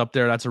always up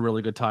there. That's a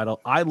really good title.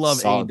 I love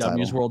Solid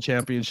AEW's title. World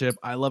Championship.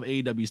 I love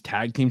AEW's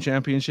Tag Team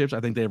Championships. I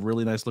think they have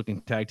really nice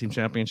looking Tag Team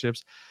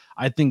Championships.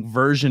 I think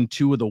version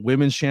 2 of the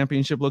Women's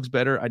Championship looks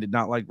better. I did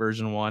not like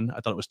version 1. I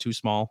thought it was too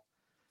small.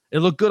 It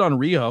looked good on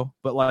Rio,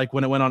 but like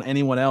when it went on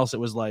anyone else, it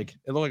was like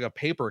it looked like a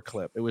paper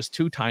clip. It was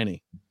too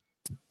tiny.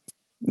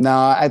 No,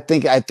 I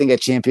think a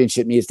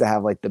championship needs to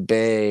have like the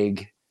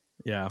big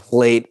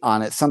plate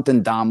on it,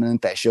 something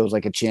dominant that shows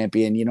like a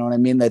champion. You know what I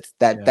mean? It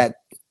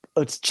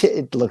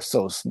looks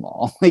so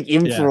small. Like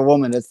even for a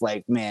woman, it's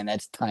like, man,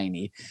 that's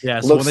tiny. Yeah,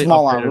 it looks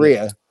small on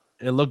Rhea.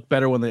 It looked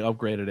better when they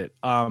upgraded it.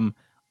 I'm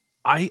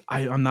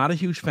not a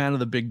huge fan of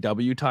the Big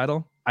W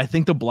title. I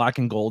think the black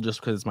and gold, just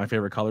because it's my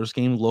favorite color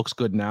scheme, looks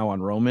good now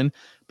on Roman.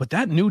 But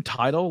that new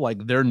title,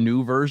 like their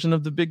new version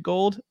of the Big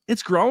Gold,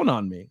 it's grown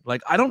on me.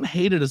 Like I don't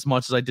hate it as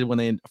much as I did when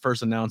they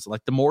first announced it.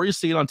 Like the more you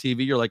see it on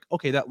TV, you're like,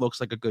 okay, that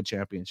looks like a good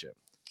championship.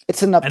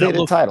 It's an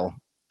updated title.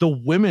 The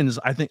women's,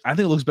 I think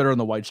it looks better on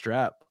the white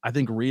strap. I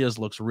think Rhea's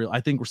looks real. I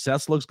think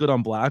Seth's looks good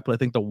on black, but I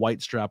think the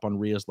white strap on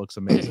Rhea's looks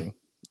amazing.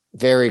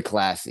 Very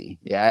classy.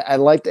 Yeah, I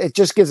like it.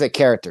 Just gives it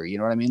character. You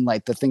know what I mean?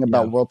 Like the thing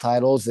about world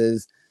titles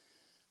is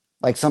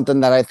like something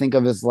that I think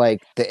of as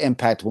like the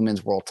Impact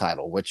Women's World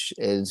Title, which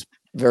is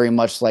very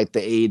much like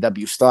the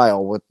AEW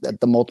style with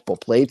the multiple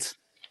plates.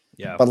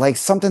 Yeah. But like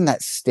something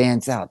that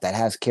stands out, that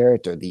has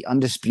character. The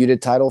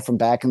undisputed title from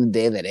back in the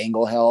day that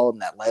Angle held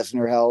and that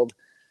Lesnar held.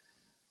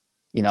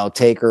 You know,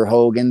 Taker,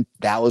 Hogan,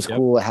 that was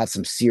cool. It had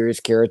some serious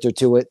character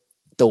to it.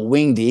 The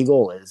Winged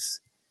Eagle is,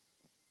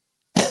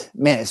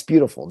 man, it's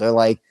beautiful. They're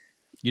like,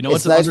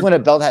 it's nice when a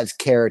belt has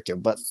character,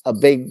 but a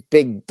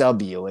big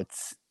W,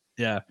 it's.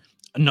 Yeah.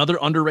 Another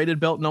underrated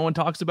belt no one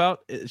talks about.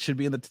 It should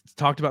be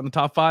talked about in the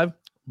top 5.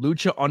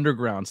 Lucha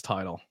Underground's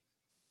title.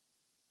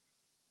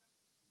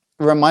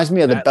 It reminds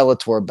me of the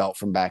Bellator belt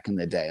from back in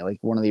the day, like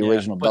one of the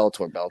original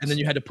Bellator belts. And then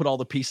you had to put all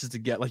the pieces to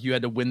get, like you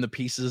had to win the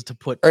pieces to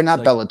put. Or not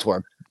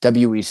Bellator,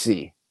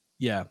 WEC.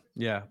 Yeah.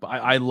 But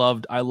I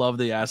love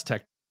the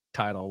Aztec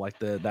title, like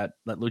that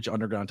Lucha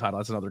Underground title.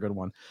 That's another good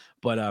one.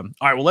 But all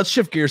right, well, let's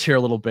shift gears here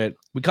a little bit.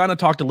 We kind of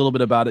talked a little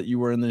bit about it. You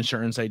were in the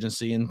insurance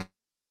agency and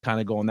kind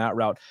of going that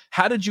route.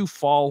 How did you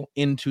fall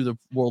into the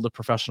world of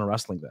professional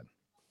wrestling then?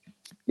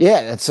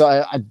 Yeah, so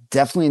I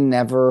definitely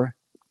never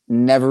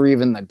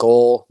even the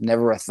goal,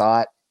 never a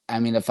thought. I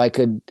mean, if I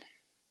could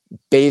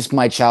base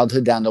my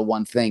childhood down to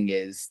one thing,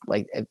 is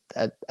like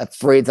a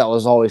phrase that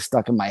was always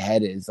stuck in my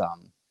head is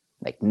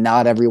like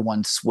not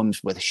everyone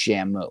swims with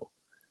Shamu.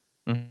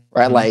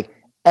 Right? Like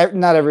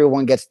not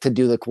everyone gets to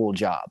do the cool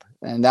job.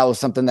 And that was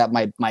something that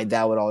my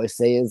dad would always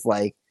say is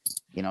like,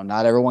 you know,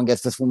 not everyone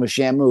gets to swim with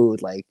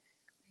Shamu, like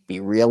be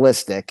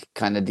realistic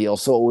kind of deal.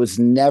 So it was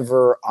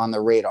never on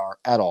the radar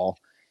at all.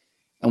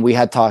 And we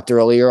had talked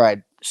earlier,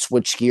 I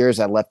switched gears.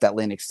 I left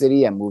Atlantic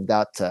City. I moved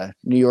out to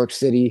New York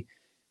City,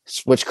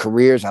 switched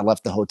careers. I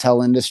left the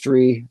hotel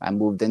industry. I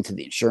moved into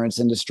the insurance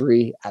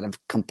industry out of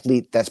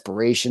complete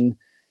desperation.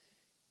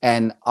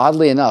 And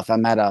oddly enough,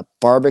 I'm at a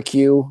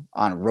barbecue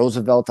on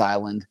Roosevelt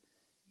Island.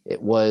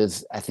 It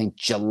was, I think,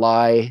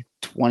 July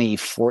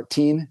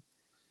 2014.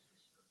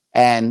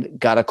 And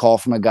got a call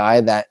from a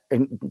guy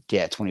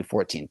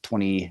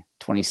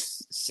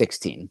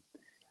 2016.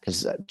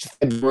 Because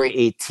February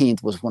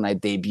 18th was when I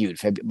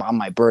debuted. On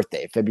my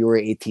birthday,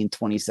 February 18th,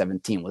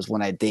 2017 was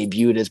when I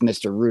debuted as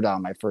Mr. Ruda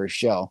on my first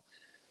show.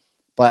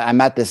 But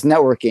I'm at this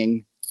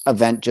networking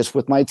event just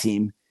with my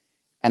team.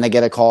 And I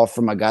get a call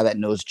from a guy that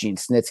knows Gene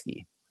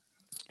Snitsky,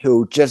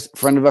 who just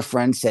friend of a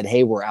friend said,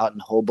 hey, we're out in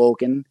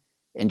Hoboken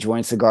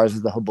enjoying cigars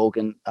at the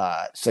Hoboken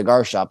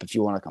cigar shop. If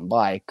you want to come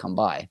by.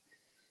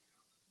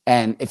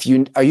 And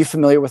are you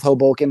familiar with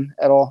Hoboken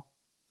at all?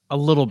 A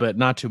little bit,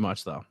 not too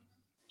much though.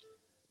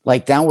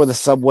 Like down where the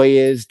subway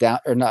is, down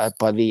or not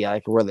by the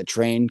like where the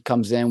train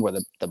comes in, where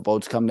the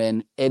boats come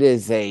in. It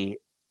is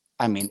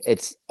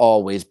it's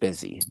always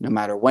busy. No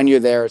matter when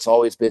you're there, it's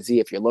always busy.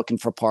 If you're looking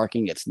for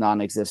parking, it's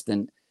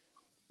non-existent.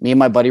 Me and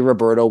my buddy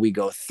Roberto, we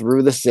go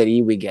through the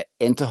city, we get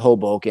into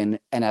Hoboken,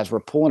 and as we're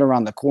pulling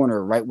around the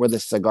corner, right where the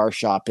cigar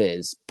shop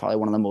is, probably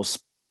one of the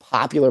most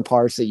popular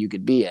parts that you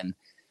could be in,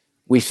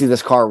 we see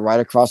this car right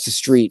across the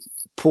street,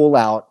 pull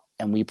out,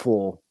 and we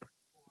pull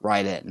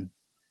right in.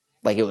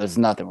 Like it was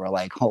nothing. We're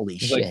like, holy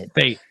shit. Like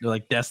fate. You're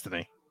like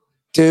destiny.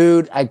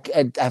 Dude, I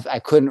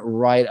couldn't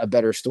write a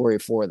better story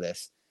for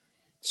this.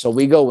 So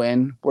we go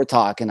in, we're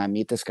talking. I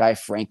meet this guy,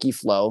 Frankie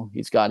Flo.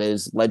 He's got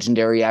his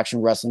legendary action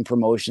wrestling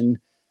promotion.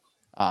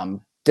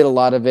 Did a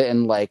lot of it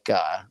in like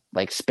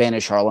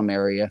Spanish Harlem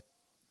area.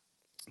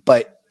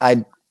 But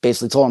I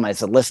basically told him, I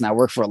said, listen, I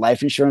work for a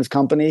life insurance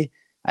company.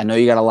 I know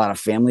you got a lot of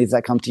families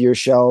that come to your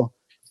show.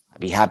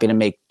 I'd be happy to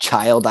make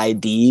child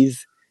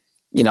IDs,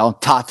 you know,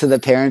 talk to the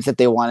parents if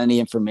they want any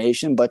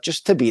information, but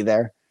just to be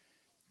there.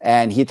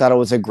 And he thought it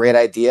was a great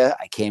idea.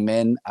 I came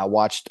in, I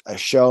watched a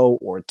show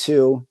or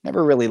two,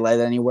 never really led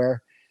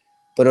anywhere.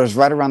 but it was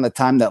right around the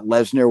time that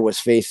Lesnar was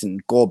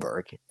facing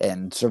Goldberg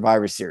in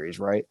Survivor Series,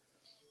 right?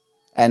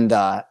 And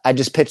I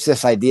just pitched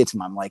this idea to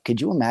him. I'm like,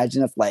 could you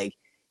imagine if like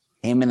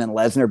Heyman and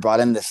Lesnar brought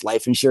in this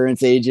life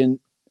insurance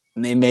agent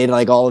and they made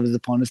like all of his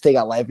opponents take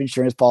out life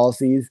insurance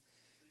policies?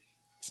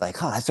 It's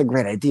like, oh, that's a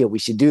great idea. We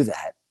should do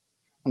that.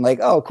 I'm like,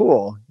 oh,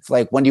 cool. It's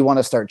like, when do you want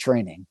to start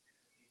training?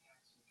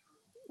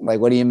 I'm like,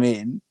 what do you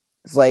mean?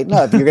 It's like,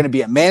 no, if you're going to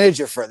be a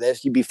manager for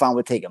this, you'd be fine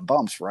with taking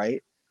bumps,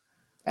 right?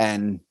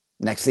 And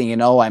next thing you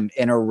know, I'm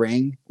in a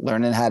ring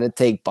learning how to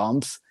take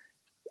bumps.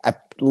 I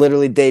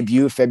literally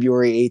debuted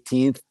February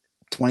 18th,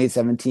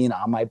 2017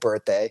 on my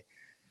birthday.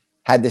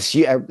 Had this,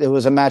 it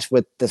was a match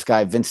with this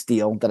guy, Vince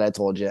Steele, that I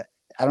told you.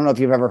 I don't know if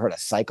you've ever heard of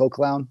Psycho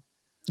Clown.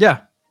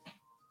 Yeah.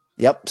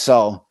 Yep.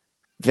 So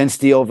Vince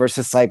Steele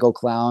versus Psycho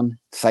Clown.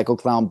 Psycho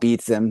Clown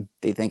beats him.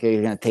 They think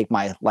they're going to take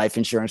my life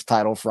insurance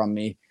title from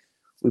me.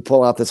 We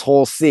pull out this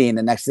whole scene.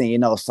 The next thing you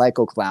know,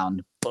 Psycho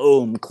Clown,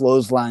 boom,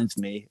 clotheslines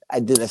me. I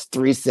did this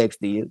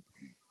 360. It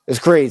was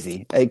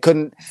crazy. I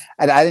didn't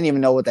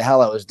even know what the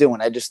hell I was doing.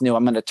 I just knew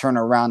I'm going to turn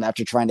around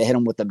after trying to hit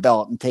him with the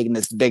belt and taking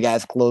this big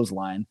ass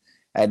clothesline.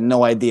 I had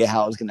no idea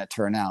how it was going to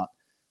turn out.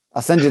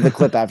 I'll send you the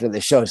clip after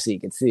the show so you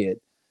can see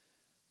it.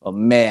 Oh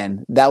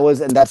man,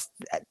 that's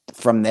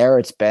from there.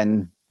 It's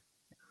been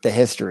the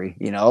history,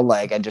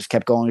 like I just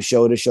kept going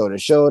show to show to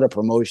show to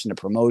promotion to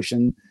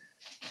promotion.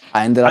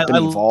 I ended up in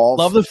Evolve.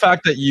 I love the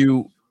fact that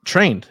you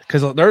trained,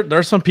 because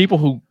there's some people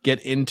who get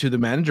into the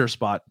manager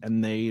spot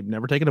and they've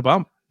never taken a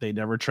bump. They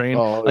never trained.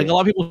 A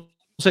lot of people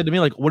say to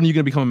me, like, when are you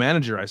going to become a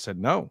manager? I said,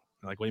 no.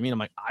 Like, what do you mean? I'm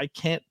like, I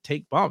can't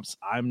take bumps.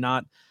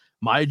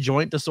 My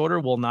joint disorder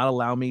will not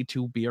allow me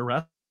to be a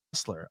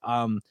wrestler.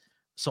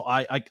 So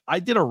I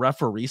did a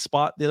referee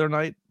spot the other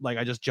night. Like,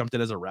 I just jumped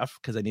in as a ref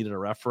because I needed a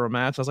ref for a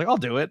match. I was like, I'll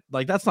do it.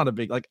 Like, that's not a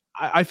big, like,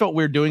 I felt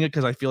weird doing it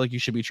because I feel like you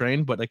should be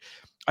trained, but like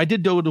I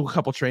did do a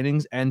couple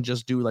trainings and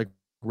just do like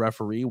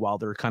referee while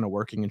they're kind of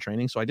working and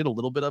training. So I did a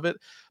little bit of it,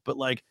 but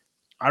like,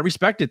 I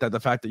respect it, that the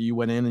fact that you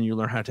went in and you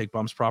learned how to take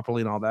bumps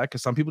properly and all that.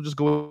 Cause some people just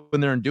go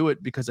in there and do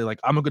it because they're like,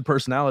 I'm a good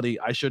personality.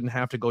 I shouldn't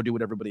have to go do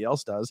what everybody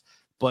else does.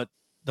 But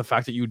the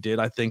fact that you did,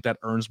 I think that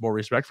earns more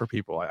respect for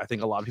people. I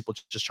think a lot of people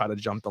just try to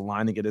jump the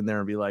line and get in there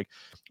and be like,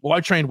 well, I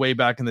trained way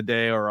back in the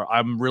day, or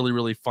I'm really,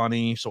 really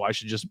funny, so I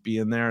should just be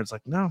in there. It's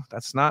like, no,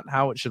 that's not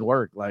how it should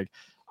work. Like,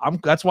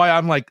 that's why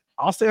I'm like,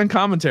 I'll stay on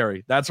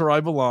commentary. That's where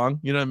I belong.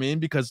 You know what I mean?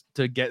 Because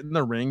to get in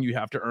the ring, you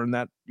have to earn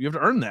that. You have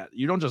to earn that.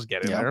 You don't just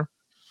get in there.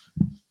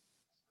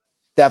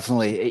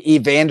 Definitely.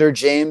 Evander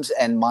James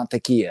and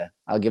Montekia.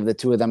 I'll give the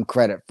two of them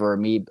credit for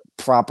me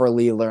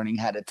properly learning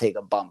how to take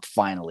a bump.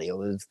 Finally, it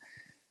was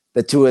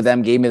the two of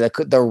them gave me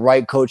the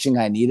right coaching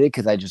I needed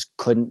because I just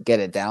couldn't get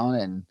it down.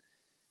 And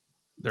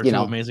they're two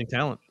amazing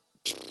talent.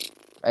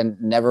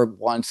 And never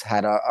once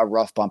had a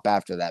rough bump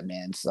after that,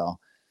 man. So,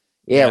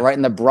 yeah, right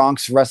in the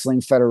Bronx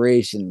Wrestling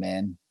Federation,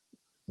 man.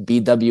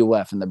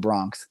 BWF in the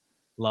Bronx.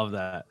 Love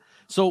that.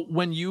 So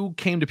when you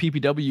came to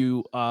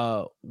PPW,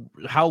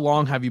 how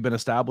long have you been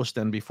established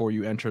then before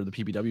you entered the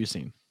PPW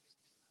scene?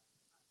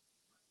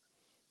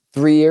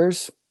 3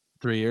 years.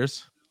 3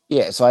 years?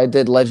 Yeah, so I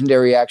did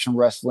Legendary Action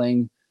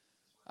Wrestling.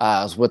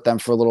 I was with them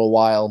for a little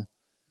while.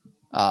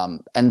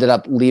 Ended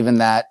up leaving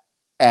that,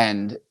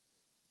 and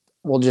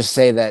we'll just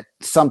say that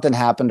something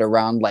happened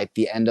around like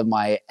the end of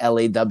my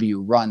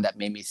LAW run that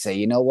made me say,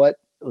 you know what?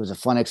 It was a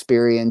fun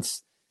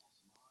experience.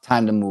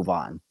 Time to move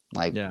on.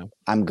 Like,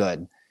 I'm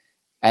good.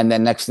 And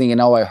then next thing you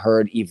know, I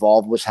heard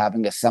Evolve was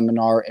having a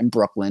seminar in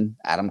Brooklyn.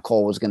 Adam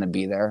Cole was going to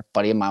be there.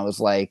 Buddy of mine was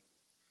like,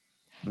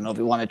 I don't know if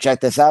you want to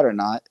check this out or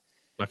not.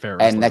 My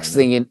favorite. And next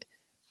thing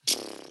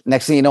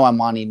you know, I'm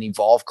on an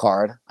Evolve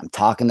card. I'm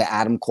talking to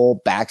Adam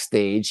Cole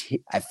backstage.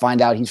 I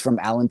find out he's from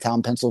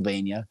Allentown,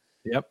 Pennsylvania.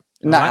 Yep.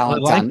 Not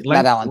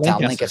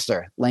Allentown,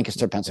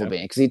 Lancaster,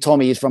 Pennsylvania. Because he told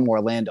me he's from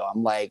Orlando.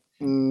 I'm like,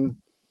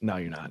 no,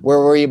 you're not. Where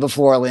were you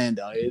before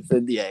Orlando? He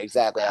said, yeah,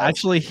 exactly.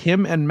 Actually,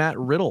 him and Matt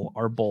Riddle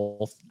are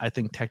both, I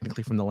think,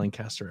 technically from the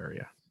Lancaster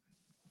area.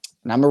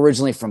 And I'm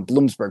originally from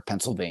Bloomsburg,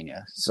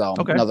 Pennsylvania. So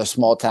another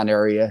small town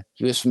area.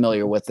 He was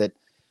familiar with it.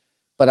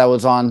 But I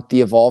was on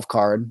the Evolve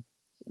card.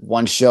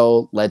 One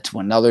show led to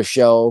another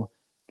show,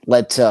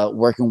 led to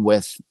working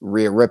with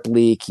Rhea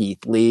Ripley,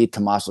 Keith Lee,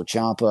 Tommaso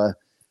Ciampa.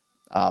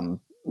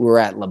 We were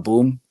at La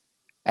Boom,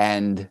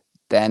 and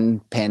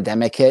then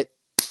pandemic hit.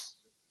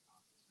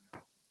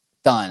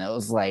 Done. It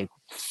was like,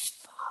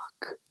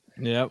 fuck.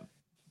 Yep.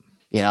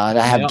 And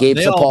I have Gabe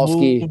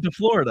Sapolsky. Moved to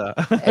Florida.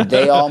 And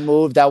they all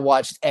moved. I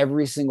watched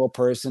every single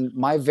person.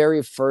 My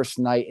very first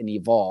night in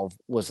Evolve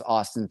was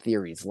Austin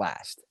Theory's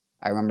last.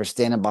 I remember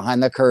standing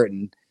behind the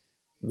curtain,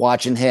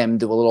 watching him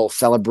do a little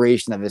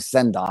celebration of his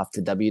send-off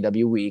to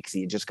WWE because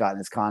he had just gotten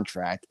his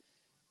contract,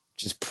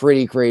 which is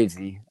pretty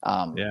crazy.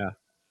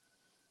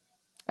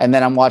 And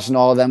then I'm watching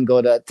all of them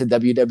go to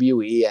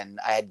WWE, and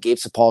I had Gabe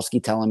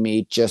Sapolsky telling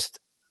me just,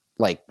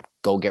 like,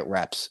 go get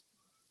reps.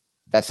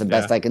 That's the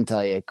best I can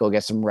tell you. Go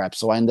get some reps.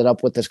 So I ended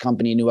up with this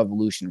company, New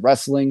Evolution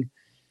Wrestling.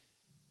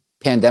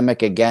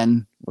 Pandemic,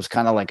 again, was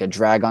kind of like a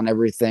drag on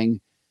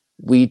everything.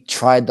 We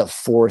tried to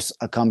force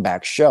a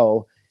comeback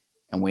show,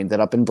 and we ended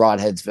up in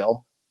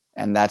Broadheadsville.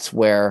 And that's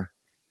where,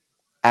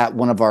 at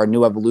one of our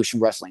New Evolution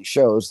Wrestling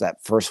shows,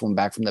 that first one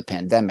back from the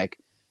pandemic,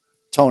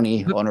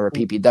 Tony, owner of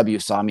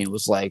PPW, saw me and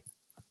was like,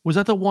 was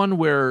that the one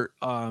where,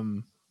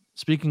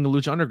 speaking of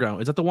Lucha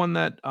Underground, is that the one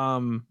that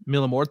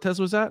Mila Mortez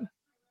was at?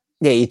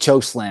 yeah, he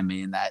chokeslammed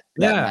me in that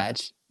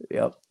match.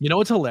 Yep. You know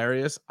what's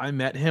hilarious? I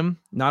met him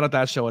not at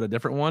that show, at a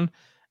different one,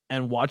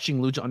 and watching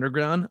Lucha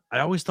Underground, I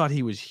always thought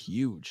he was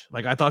huge.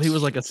 Like, I thought he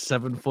was like a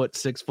 7 foot,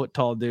 6 foot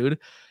tall dude.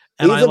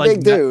 And he's a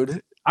big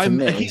dude.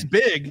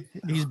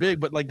 He's big,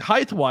 but like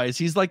height wise,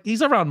 he's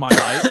around my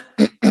height.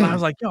 And I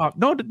was like, yo,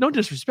 no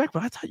disrespect,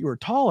 but I thought you were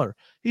taller.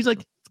 He's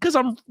like, because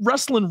I'm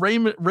wrestling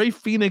Ray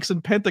Phoenix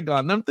and Pentagon.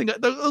 And I'm thinking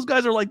those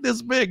guys are like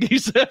this big. He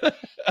said,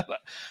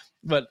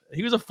 but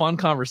he was a fun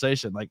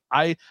conversation. Like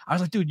I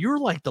was like, dude, you're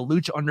like the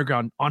Lucha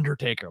Underground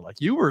Undertaker. Like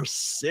you were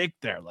sick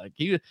there. Like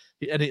he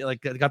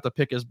like got to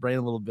pick his brain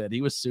a little bit.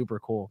 He was super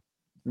cool.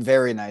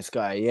 Very nice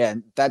guy. Yeah,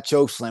 that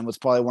choke slam was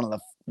probably one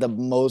of the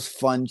most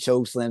fun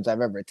choke slams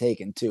I've ever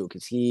taken too,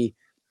 because he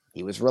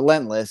was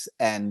relentless,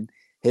 and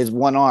his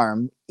one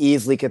arm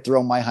easily could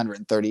throw my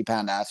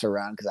 130-pound ass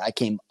around because I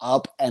came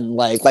up and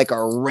like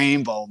a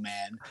rainbow,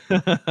 man.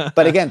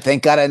 But again,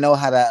 thank God I know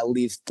how to at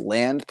least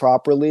land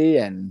properly.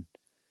 And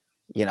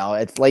you know,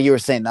 it's like you were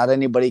saying, not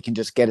anybody can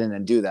just get in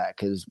and do that,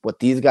 because what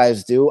these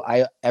guys do,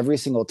 every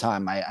single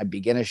time I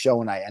begin a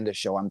show and I end a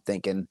show, I'm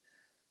thinking,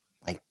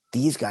 like,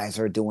 these guys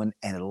are doing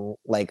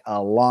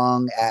a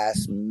long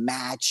ass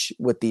match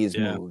with these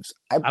moves.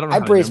 I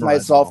brace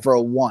myself for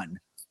a one.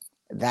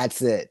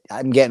 That's it.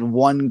 I'm getting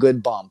one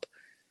good bump,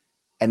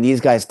 and these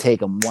guys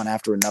take them one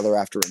after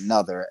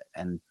another,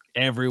 and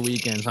every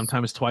weekend,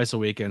 sometimes twice a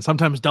weekend,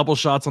 sometimes double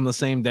shots on the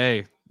same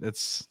day.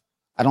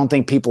 I don't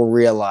think people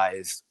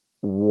realize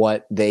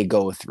what they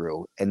go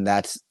through, and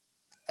I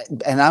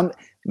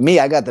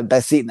got the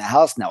best seat in the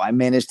house now. I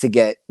managed to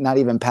get not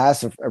even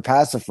past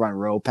the front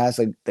row, past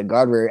the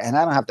guardrail, and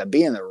I don't have to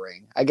be in the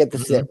ring. I get to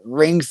sit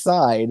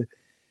ringside,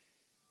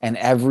 and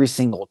every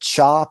single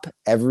chop,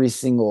 every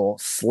single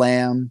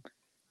slam,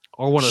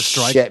 or when a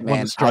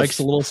strike's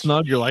a little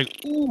snug, you're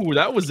like, ooh,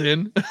 that was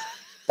in.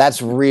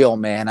 That's real,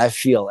 man. I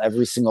feel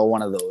every single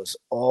one of those.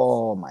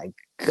 Oh my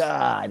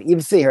God.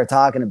 Even sitting here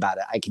talking about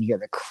it, I can hear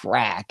the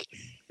crack.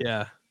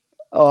 Yeah.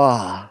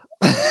 Oh,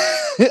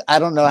 I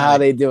don't know how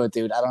they do it,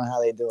 dude. I don't know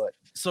how they do it.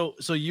 So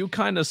you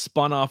kind of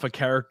spun off a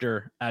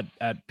character at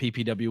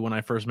PPW when I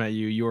first met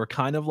you. You were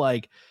kind of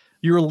like,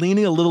 you were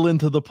leaning a little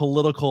into the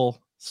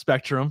political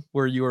spectrum,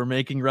 where you were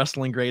making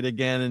wrestling great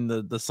again,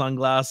 and the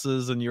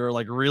sunglasses, and you were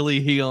like really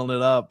healing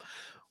it up,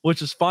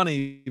 which is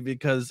funny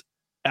because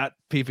at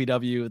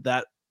PPW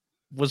that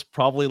was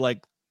probably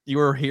like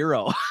your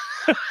hero,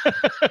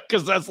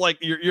 because that's like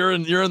you're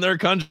in their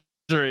country.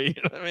 You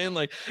know what I mean?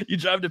 Like, you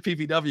drive to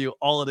PPW,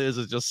 all it is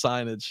just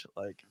signage.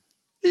 Like,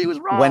 he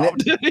was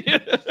robbed.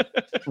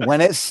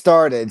 When it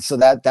started, so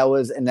that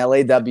was in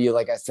LAW.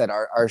 Like I said,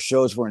 our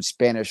shows were in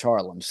Spanish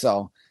Harlem.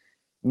 So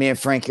me and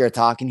Frankie are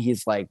talking.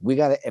 He's like,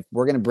 if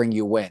we're gonna bring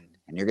you in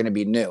and you're gonna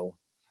be new,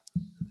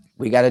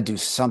 we got to do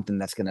something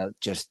that's gonna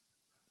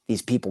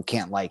these people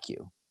can't like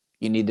you.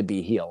 You need to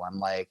be heel. I'm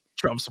like,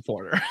 Trump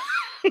supporter.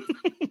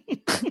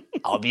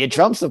 I'll be a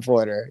Trump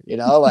supporter. You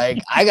know, like,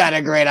 I got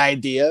a great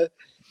idea.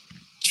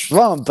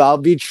 Trump, I'll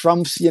be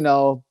Trump's,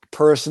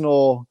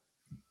 personal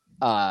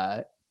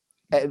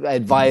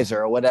advisor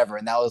or whatever.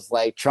 And that was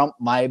like, Trump,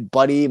 my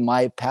buddy,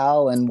 my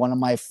pal, and one of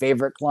my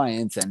favorite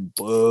clients, and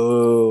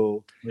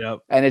boo. Yep.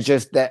 And it's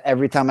just that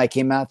every time I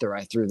came out there,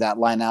 I threw that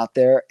line out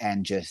there,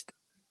 and just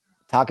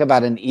talk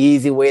about an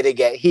easy way to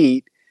get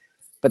heat.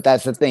 But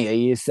that's the thing.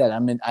 You said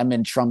I'm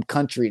in Trump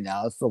country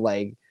now. So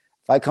like,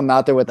 if I come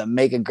out there with a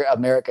 "Make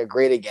America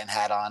Great Again"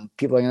 hat on,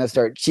 people are gonna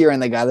start cheering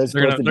the guy.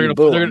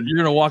 You're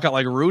gonna walk out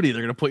like Rudy.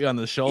 They're gonna put you on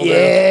the shoulder.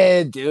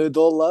 Yeah, dude,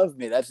 they'll love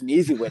me. That's an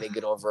easy way to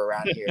get over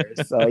around here.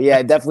 So yeah,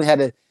 I definitely had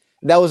to.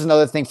 That was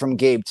another thing from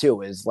Gabe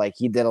too. Is like,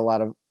 he did a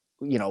lot of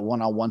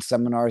one-on-one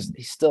seminars.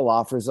 He still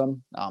offers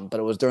them, but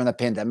it was during the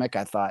pandemic.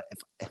 I thought,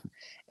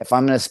 if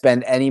I'm gonna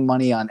spend any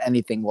money on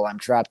anything while I'm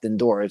trapped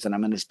indoors, and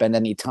I'm gonna spend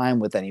any time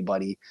with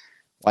anybody,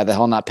 why the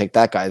hell not pick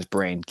that guy's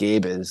brain?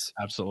 Gabe is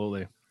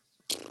absolutely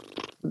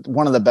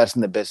one of the best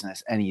in the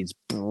business, and he's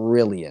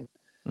brilliant.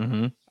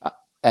 Mm-hmm.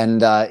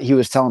 And he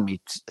was telling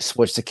me,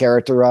 switch the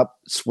character up,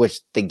 switch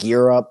the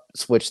gear up,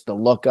 switch the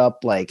look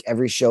up. Like,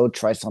 every show,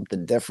 try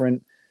something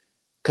different,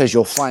 because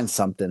you'll find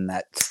something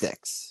that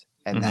sticks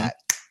and that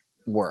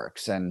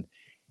works. And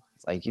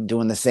it's like, you're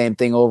doing the same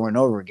thing over and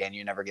over again,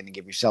 you're never going to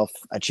give yourself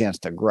a chance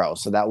to grow.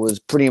 So that was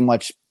pretty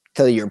much,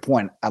 to your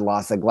point, I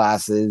lost the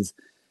glasses,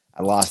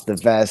 I lost the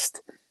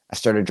vest. I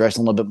started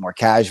dressing a little bit more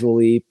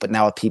casually, but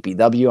now at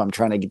PPW, I'm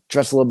trying to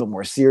dress a little bit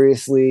more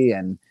seriously.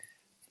 And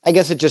I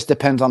guess it just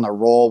depends on the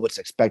role, what's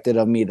expected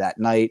of me that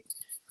night.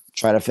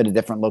 Try to fit a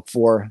different look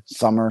for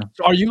summer.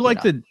 So are you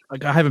like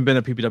I haven't been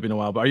at PPW in a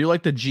while, but are you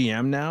like the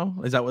GM now?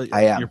 Is that what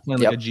I am? You're playing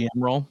like a GM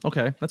role?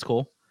 Okay, that's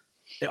cool.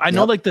 I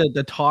know like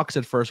the talks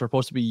at first were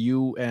supposed to be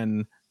you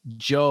and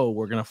Joe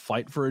were going to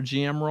fight for a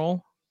GM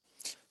role.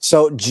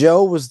 So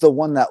Joe was the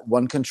one that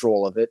won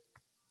control of it.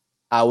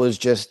 I was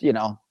just,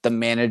 the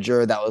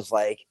manager that was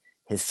like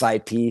his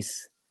side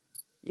piece,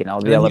 the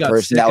And then he other got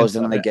person sick that and was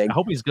in stuff. the I gig.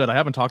 hope he's good. I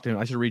haven't talked to him.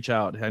 I should reach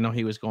out. I know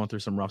he was going through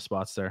some rough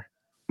spots there.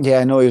 Yeah,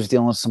 I know he was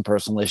dealing with some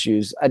personal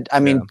issues. I Yeah.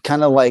 mean,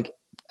 kind of like,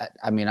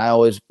 I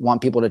always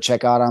want people to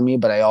check out on me,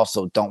 but I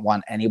also don't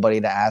want anybody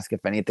to ask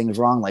if anything's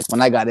wrong. Like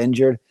when I got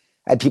injured,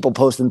 I had people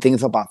posting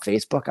things up on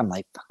Facebook. I'm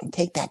like, fucking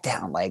take that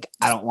down. Like,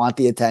 I don't want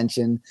the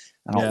attention.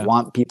 I don't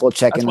want people That's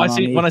checking why in on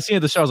me. when I see you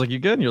at the show, I was like, "You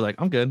good?" And you're like,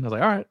 "I'm good." I was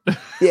like, "All right."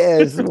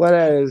 Yes,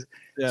 whatever.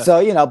 Yeah.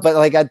 So, but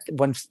like I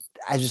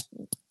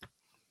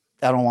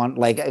don't want,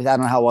 like, I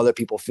don't know how other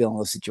people feel in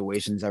those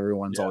situations.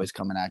 Everyone's always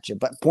coming at you.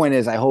 But point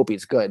is, I hope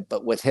he's good.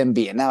 But with him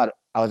being out,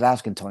 I was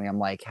asking Tony, I'm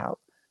like,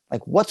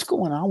 what's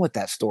going on with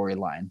that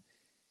storyline?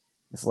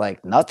 It's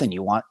like nothing.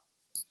 You want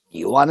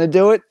to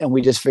do it? And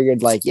we just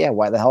figured, like, yeah,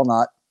 why the hell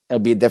not? It'll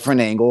be a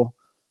different angle.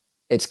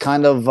 It's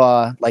kind of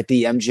like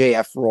the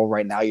MJF role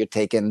right now. You're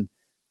taking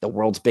the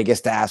world's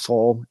biggest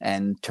asshole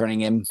and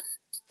turning him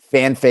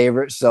fan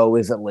favorite. So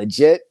is it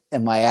legit?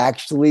 Am I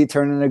actually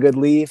turning a good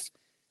leaf?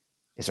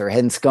 Is there a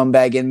hidden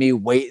scumbag in me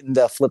waiting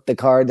to flip the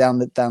car down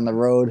the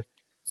road?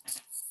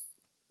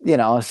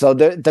 So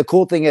the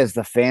cool thing is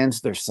the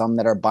fans, there's some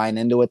that are buying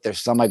into it.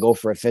 There's some I go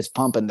for a fist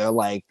pump and they're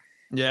like,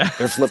 yeah,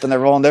 they're flipping their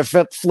roll and they're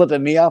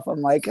flipping me off.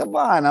 I'm like, come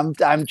on,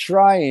 I'm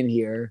trying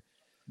here.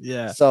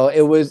 Yeah. So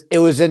it was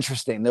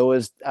interesting. There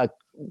was a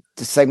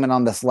segment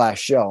on this last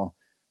show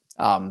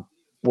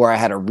where I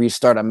had to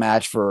restart a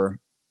match for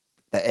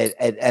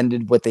it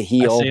ended with the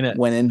heel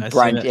winning.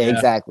 Brian,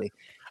 exactly.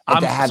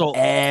 And to have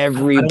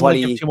everybody. I don't want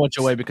to give too much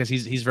away because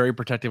he's very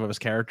protective of his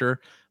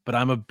character, but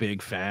I'm a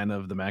big fan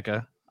of the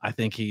Mecha. I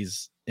think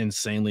he's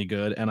insanely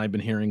good, and I've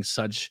been hearing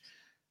such.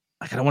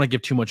 Like, I don't want to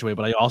give too much away,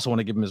 but I also want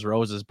to give him his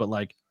roses. But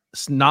like,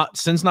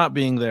 since not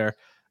being there,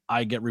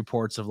 I get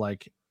reports of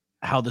like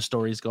how the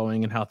story's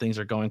going and how things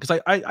are going, because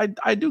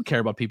I do care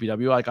about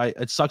PPW. Like,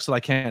 it sucks that I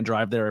can't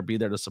drive there or be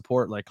there to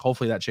support. Like,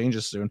 hopefully that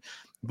changes soon,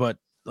 but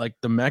like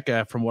the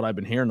Mecha, from what I've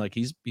been hearing, like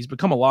he's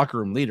become a locker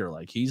room leader.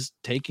 Like he's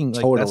taking,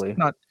 like, totally.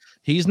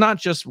 He's not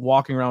just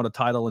walking around a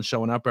title and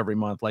showing up every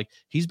month. Like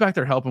he's back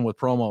there helping with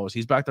promos.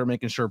 He's back there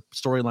making sure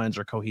storylines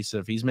are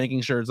cohesive. He's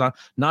making sure it's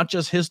not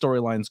just his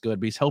storyline's good,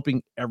 but he's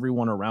helping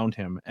everyone around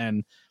him.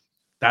 And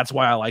that's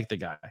why I like the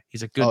guy.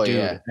 He's a good dude.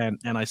 Yeah.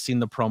 And I seen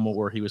the promo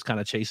where he was kind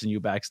of chasing you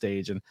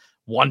backstage, and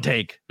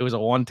it was a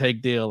one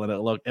take deal, and it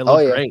looked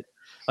great.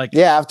 Like,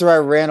 yeah, after I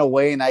ran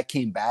away and I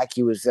came back,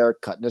 he was there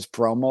cutting his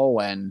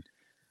promo, and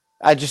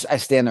I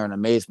stand there in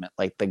amazement.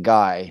 Like, the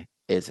guy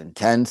is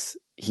intense.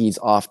 He's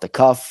off the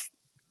cuff,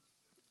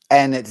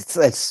 and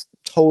it's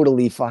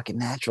totally fucking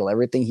natural.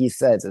 Everything he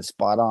says is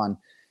spot on,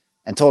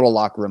 and total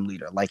locker room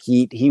leader. Like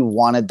he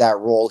wanted that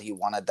role. He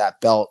wanted that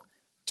belt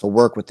to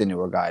work with the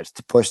newer guys,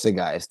 to push the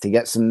guys, to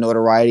get some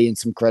notoriety and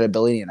some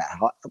credibility, and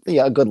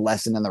a good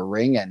lesson in the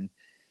ring. And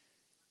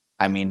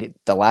I mean,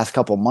 the last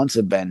couple months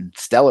have been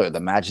stellar. The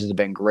matches have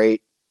been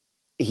great.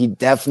 He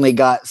definitely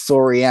got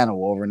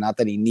Soriano over. Not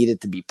that he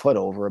needed to be put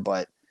over,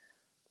 but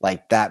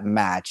like that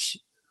match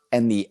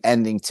and the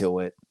ending to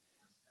it,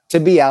 to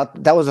be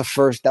out, that was a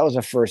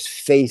first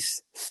face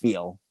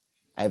feel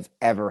I've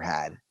ever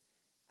had.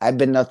 I've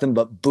been nothing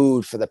but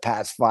booed for the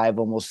past 5,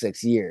 almost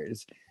 6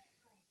 years.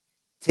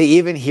 To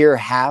even hear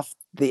half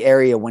the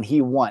area when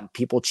he won,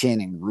 people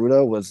chanting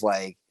Ruda, was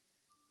like,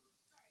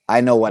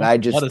 I know what I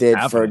just did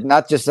for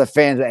not just the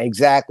fans.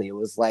 Exactly. It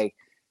was like,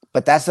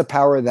 but that's the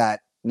power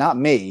that, not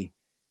me,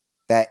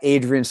 that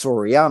Adrian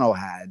Soriano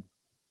had.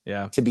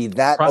 Yeah. To be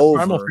that over.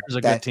 Primal Fear's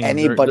a good team.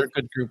 Anybody, they're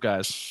good group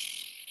guys.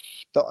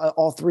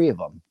 All three of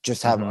them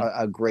just have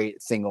a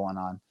great thing going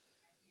on.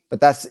 But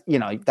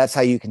that's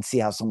how you can see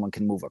how someone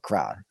can move a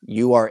crowd.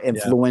 You are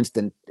influenced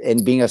and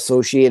being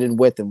associated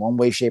with, in one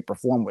way, shape, or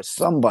form, with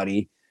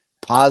somebody,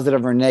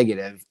 positive or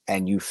negative,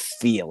 and you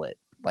feel it,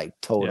 like,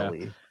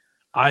 totally.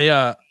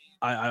 Yeah.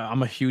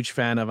 I'm a huge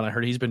fan of, and I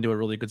heard he's been doing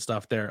really good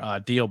stuff there.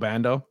 Dio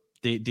Bando,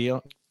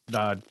 Dio,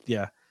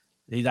 yeah.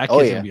 That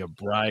kid's gonna be a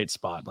bright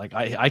spot. Like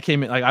I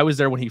came in, like I was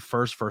there when he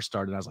first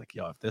started. And I was like,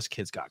 yo, if this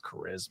kid's got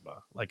charisma,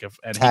 like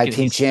tag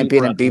team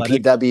champion in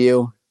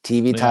BPW,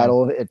 TV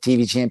title,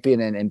 TV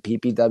champion in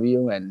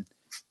PPW, and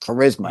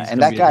charisma,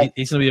 and that guy,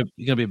 he's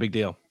gonna be a big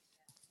deal.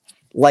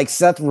 Like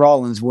Seth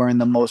Rollins wearing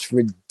the most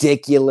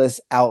ridiculous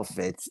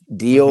outfits,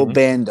 Dio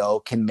Bando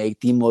can make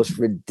the most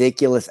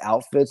ridiculous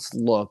outfits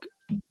look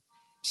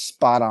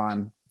spot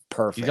on,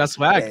 perfect. He's got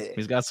swag.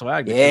 He's got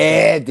swag.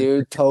 Yeah,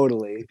 dude,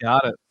 totally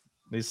got it.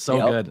 He's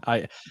so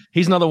good.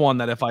 He's another one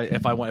that if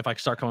I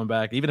start coming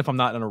back, even if I'm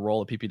not in a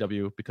role at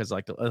PPW, because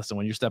like, listen,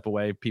 when you step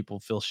away, people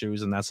fill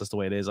shoes, and that's just the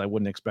way it is. I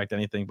wouldn't expect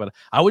anything, but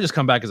I would just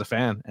come back as a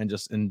fan and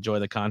just enjoy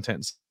the content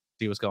and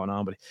see what's going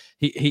on. But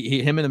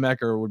him and the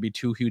Mecha would be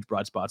two huge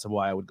broad spots of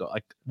why I would go,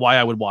 like why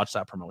I would watch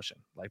that promotion.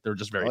 Like, they're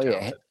just very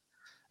talented.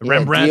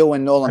 Rembrandt, Dio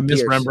and Nolan I miss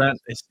Pierce. Rembrandt.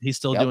 He's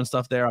still doing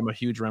stuff there. I'm a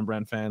huge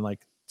Rembrandt fan.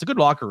 Like, it's a good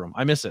locker room.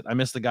 I miss it. I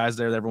miss the guys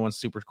there. Everyone's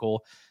super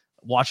cool.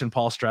 Watching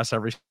Paul stress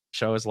every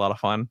show is a lot of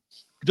fun.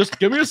 Just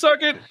give me a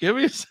second.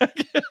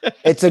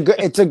 It's a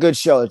good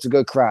show. It's a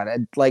good crowd.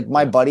 And like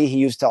my buddy, he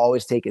used to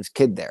always take his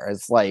kid there.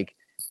 It's like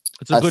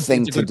It's a good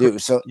thing to do.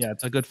 So yeah,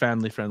 it's a good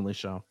family friendly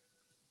show.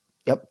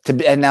 yep.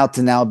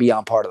 To now be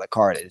on part of the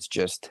card is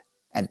just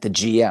at the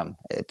GM.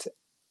 It's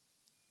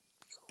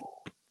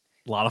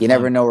A lot of you fun.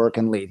 never know where it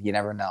can lead. You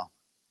never know.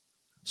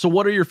 So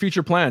what are your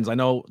future plans? I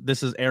know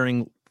this is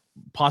airing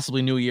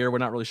possibly New Year. We're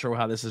not really sure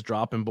how this is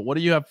dropping, but what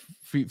do you have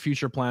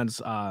future plans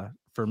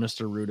for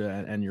Mr.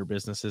 Ruda and your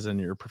businesses and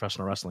your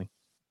professional wrestling?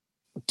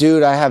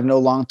 Dude, I have no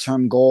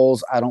long-term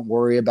goals. I don't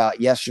worry about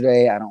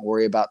yesterday. I don't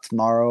worry about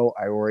tomorrow.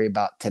 I worry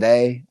about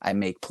today. I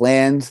make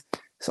plans.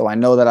 So I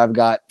know that I've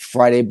got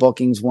Friday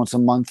bookings once a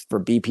month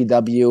for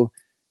BPW,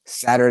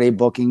 Saturday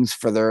bookings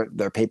for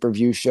their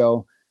pay-per-view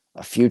show,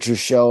 a future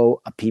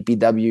show, a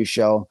PPW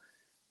show.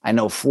 I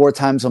know 4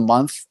 times a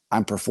month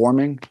I'm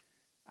performing.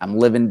 I'm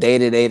living day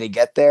to day to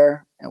get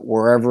there. And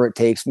wherever it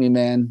takes me,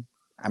 man,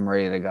 I'm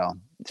ready to go.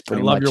 It's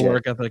pretty I love much your it.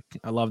 work ethic.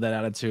 I love that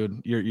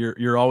attitude.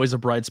 You're always a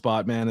bright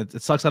spot, man.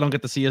 It sucks I don't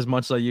get to see as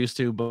much as I used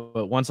to,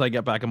 but once I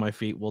get back on my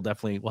feet, we'll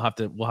have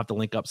to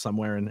link up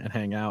somewhere and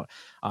hang out.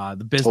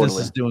 The business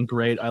is doing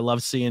great. I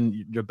love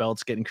seeing your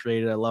belts getting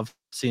created. I love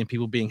seeing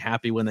people being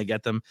happy when they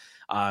get them.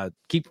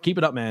 Keep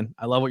it up, man.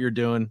 I love what you're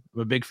doing.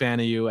 I'm a big fan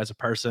of you as a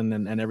person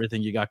and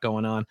everything you got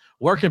going on.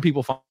 Where can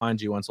people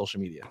find you on social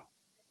media?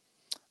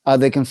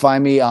 They can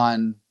find me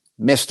on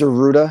Mr.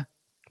 Ruda,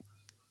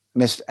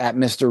 at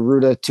Mr.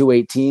 Ruda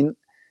 218,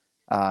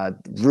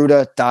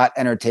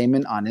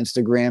 Ruda.entertainment on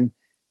Instagram.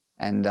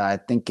 And I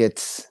think I'm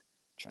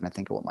trying to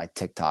think of what my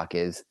TikTok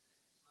is.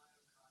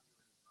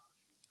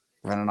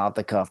 Running off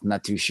the cuff, I'm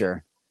not too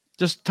sure.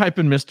 Just type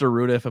in Mr.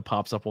 Ruda. If it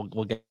pops up,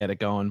 we'll get it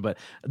going. But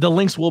the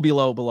links will be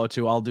below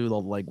too. I'll do the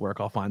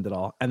legwork. I'll find it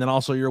all. And then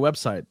also your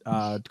website.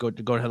 Go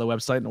to the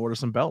website and order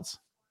some belts.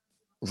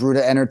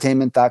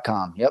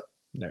 RudaEntertainment.com. Yep.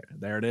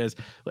 There it is.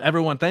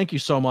 Everyone, thank you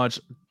so much.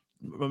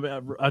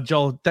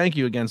 Joel, thank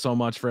you again so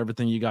much for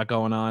everything you got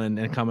going on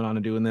and coming on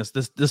and doing this.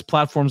 This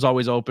platform's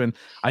always open.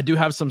 I do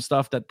have some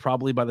stuff that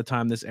probably by the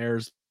time this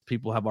airs,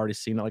 people have already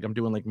seen it. Like I'm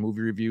doing like movie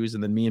reviews,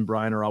 and then me and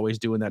Brian are always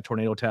doing that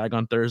tornado tag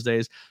on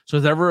Thursdays. So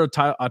if there's ever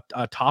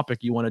a topic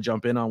you want to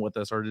jump in on with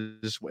us, or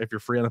just if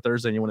you're free on a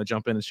Thursday and you want to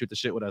jump in and shoot the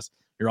shit with us,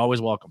 you're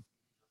always welcome.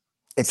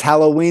 It's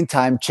Halloween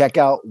time. Check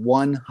out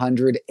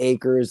 100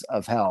 Acres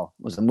of Hell.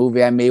 It was a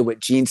movie I made with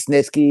Gene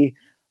Snitsky,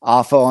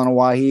 Afo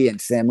Anawahi, and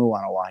Samu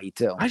Anawahi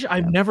too.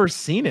 I've never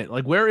seen it.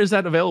 Like, where is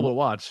that available to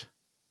watch?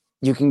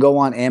 You can go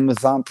on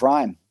Amazon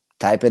Prime.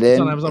 Type it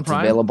in. It's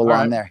available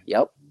on there.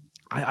 Yep.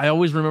 I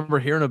always remember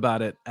hearing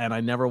about it, and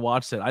I never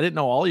watched it. I didn't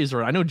know all these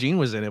were. I know Gene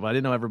was in it, but I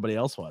didn't know everybody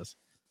else was.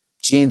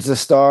 Gene's the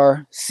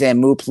star.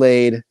 Samu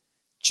played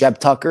Jeb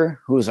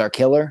Tucker, who's our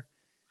killer.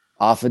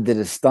 Afa did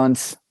his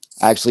stunts.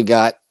 I actually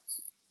got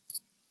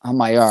on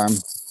my arm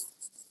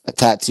a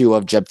tattoo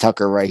of Jeb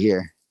Tucker right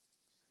here.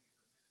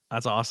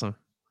 That's awesome.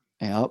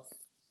 Yep.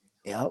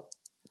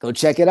 Go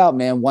check it out,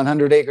 man.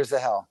 100 Acres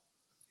of Hell.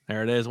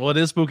 There it is. Well, it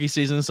is spooky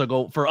season, so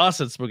go for us.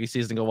 It's spooky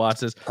season. Go watch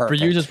this. Perfect. For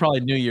you, it's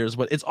probably New Year's,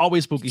 but it's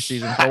always spooky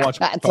season. Go watch.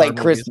 It's like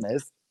movies.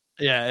 Christmas.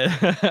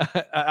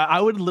 Yeah,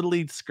 I would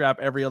literally scrap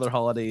every other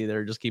holiday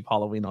there. Just keep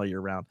Halloween all year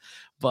round.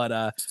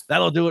 But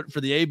that'll do it for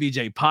the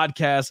ABJ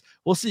podcast.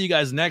 We'll see you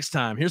guys next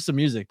time. Here's some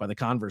music by the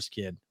Converse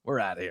Kid. We're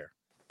out of here.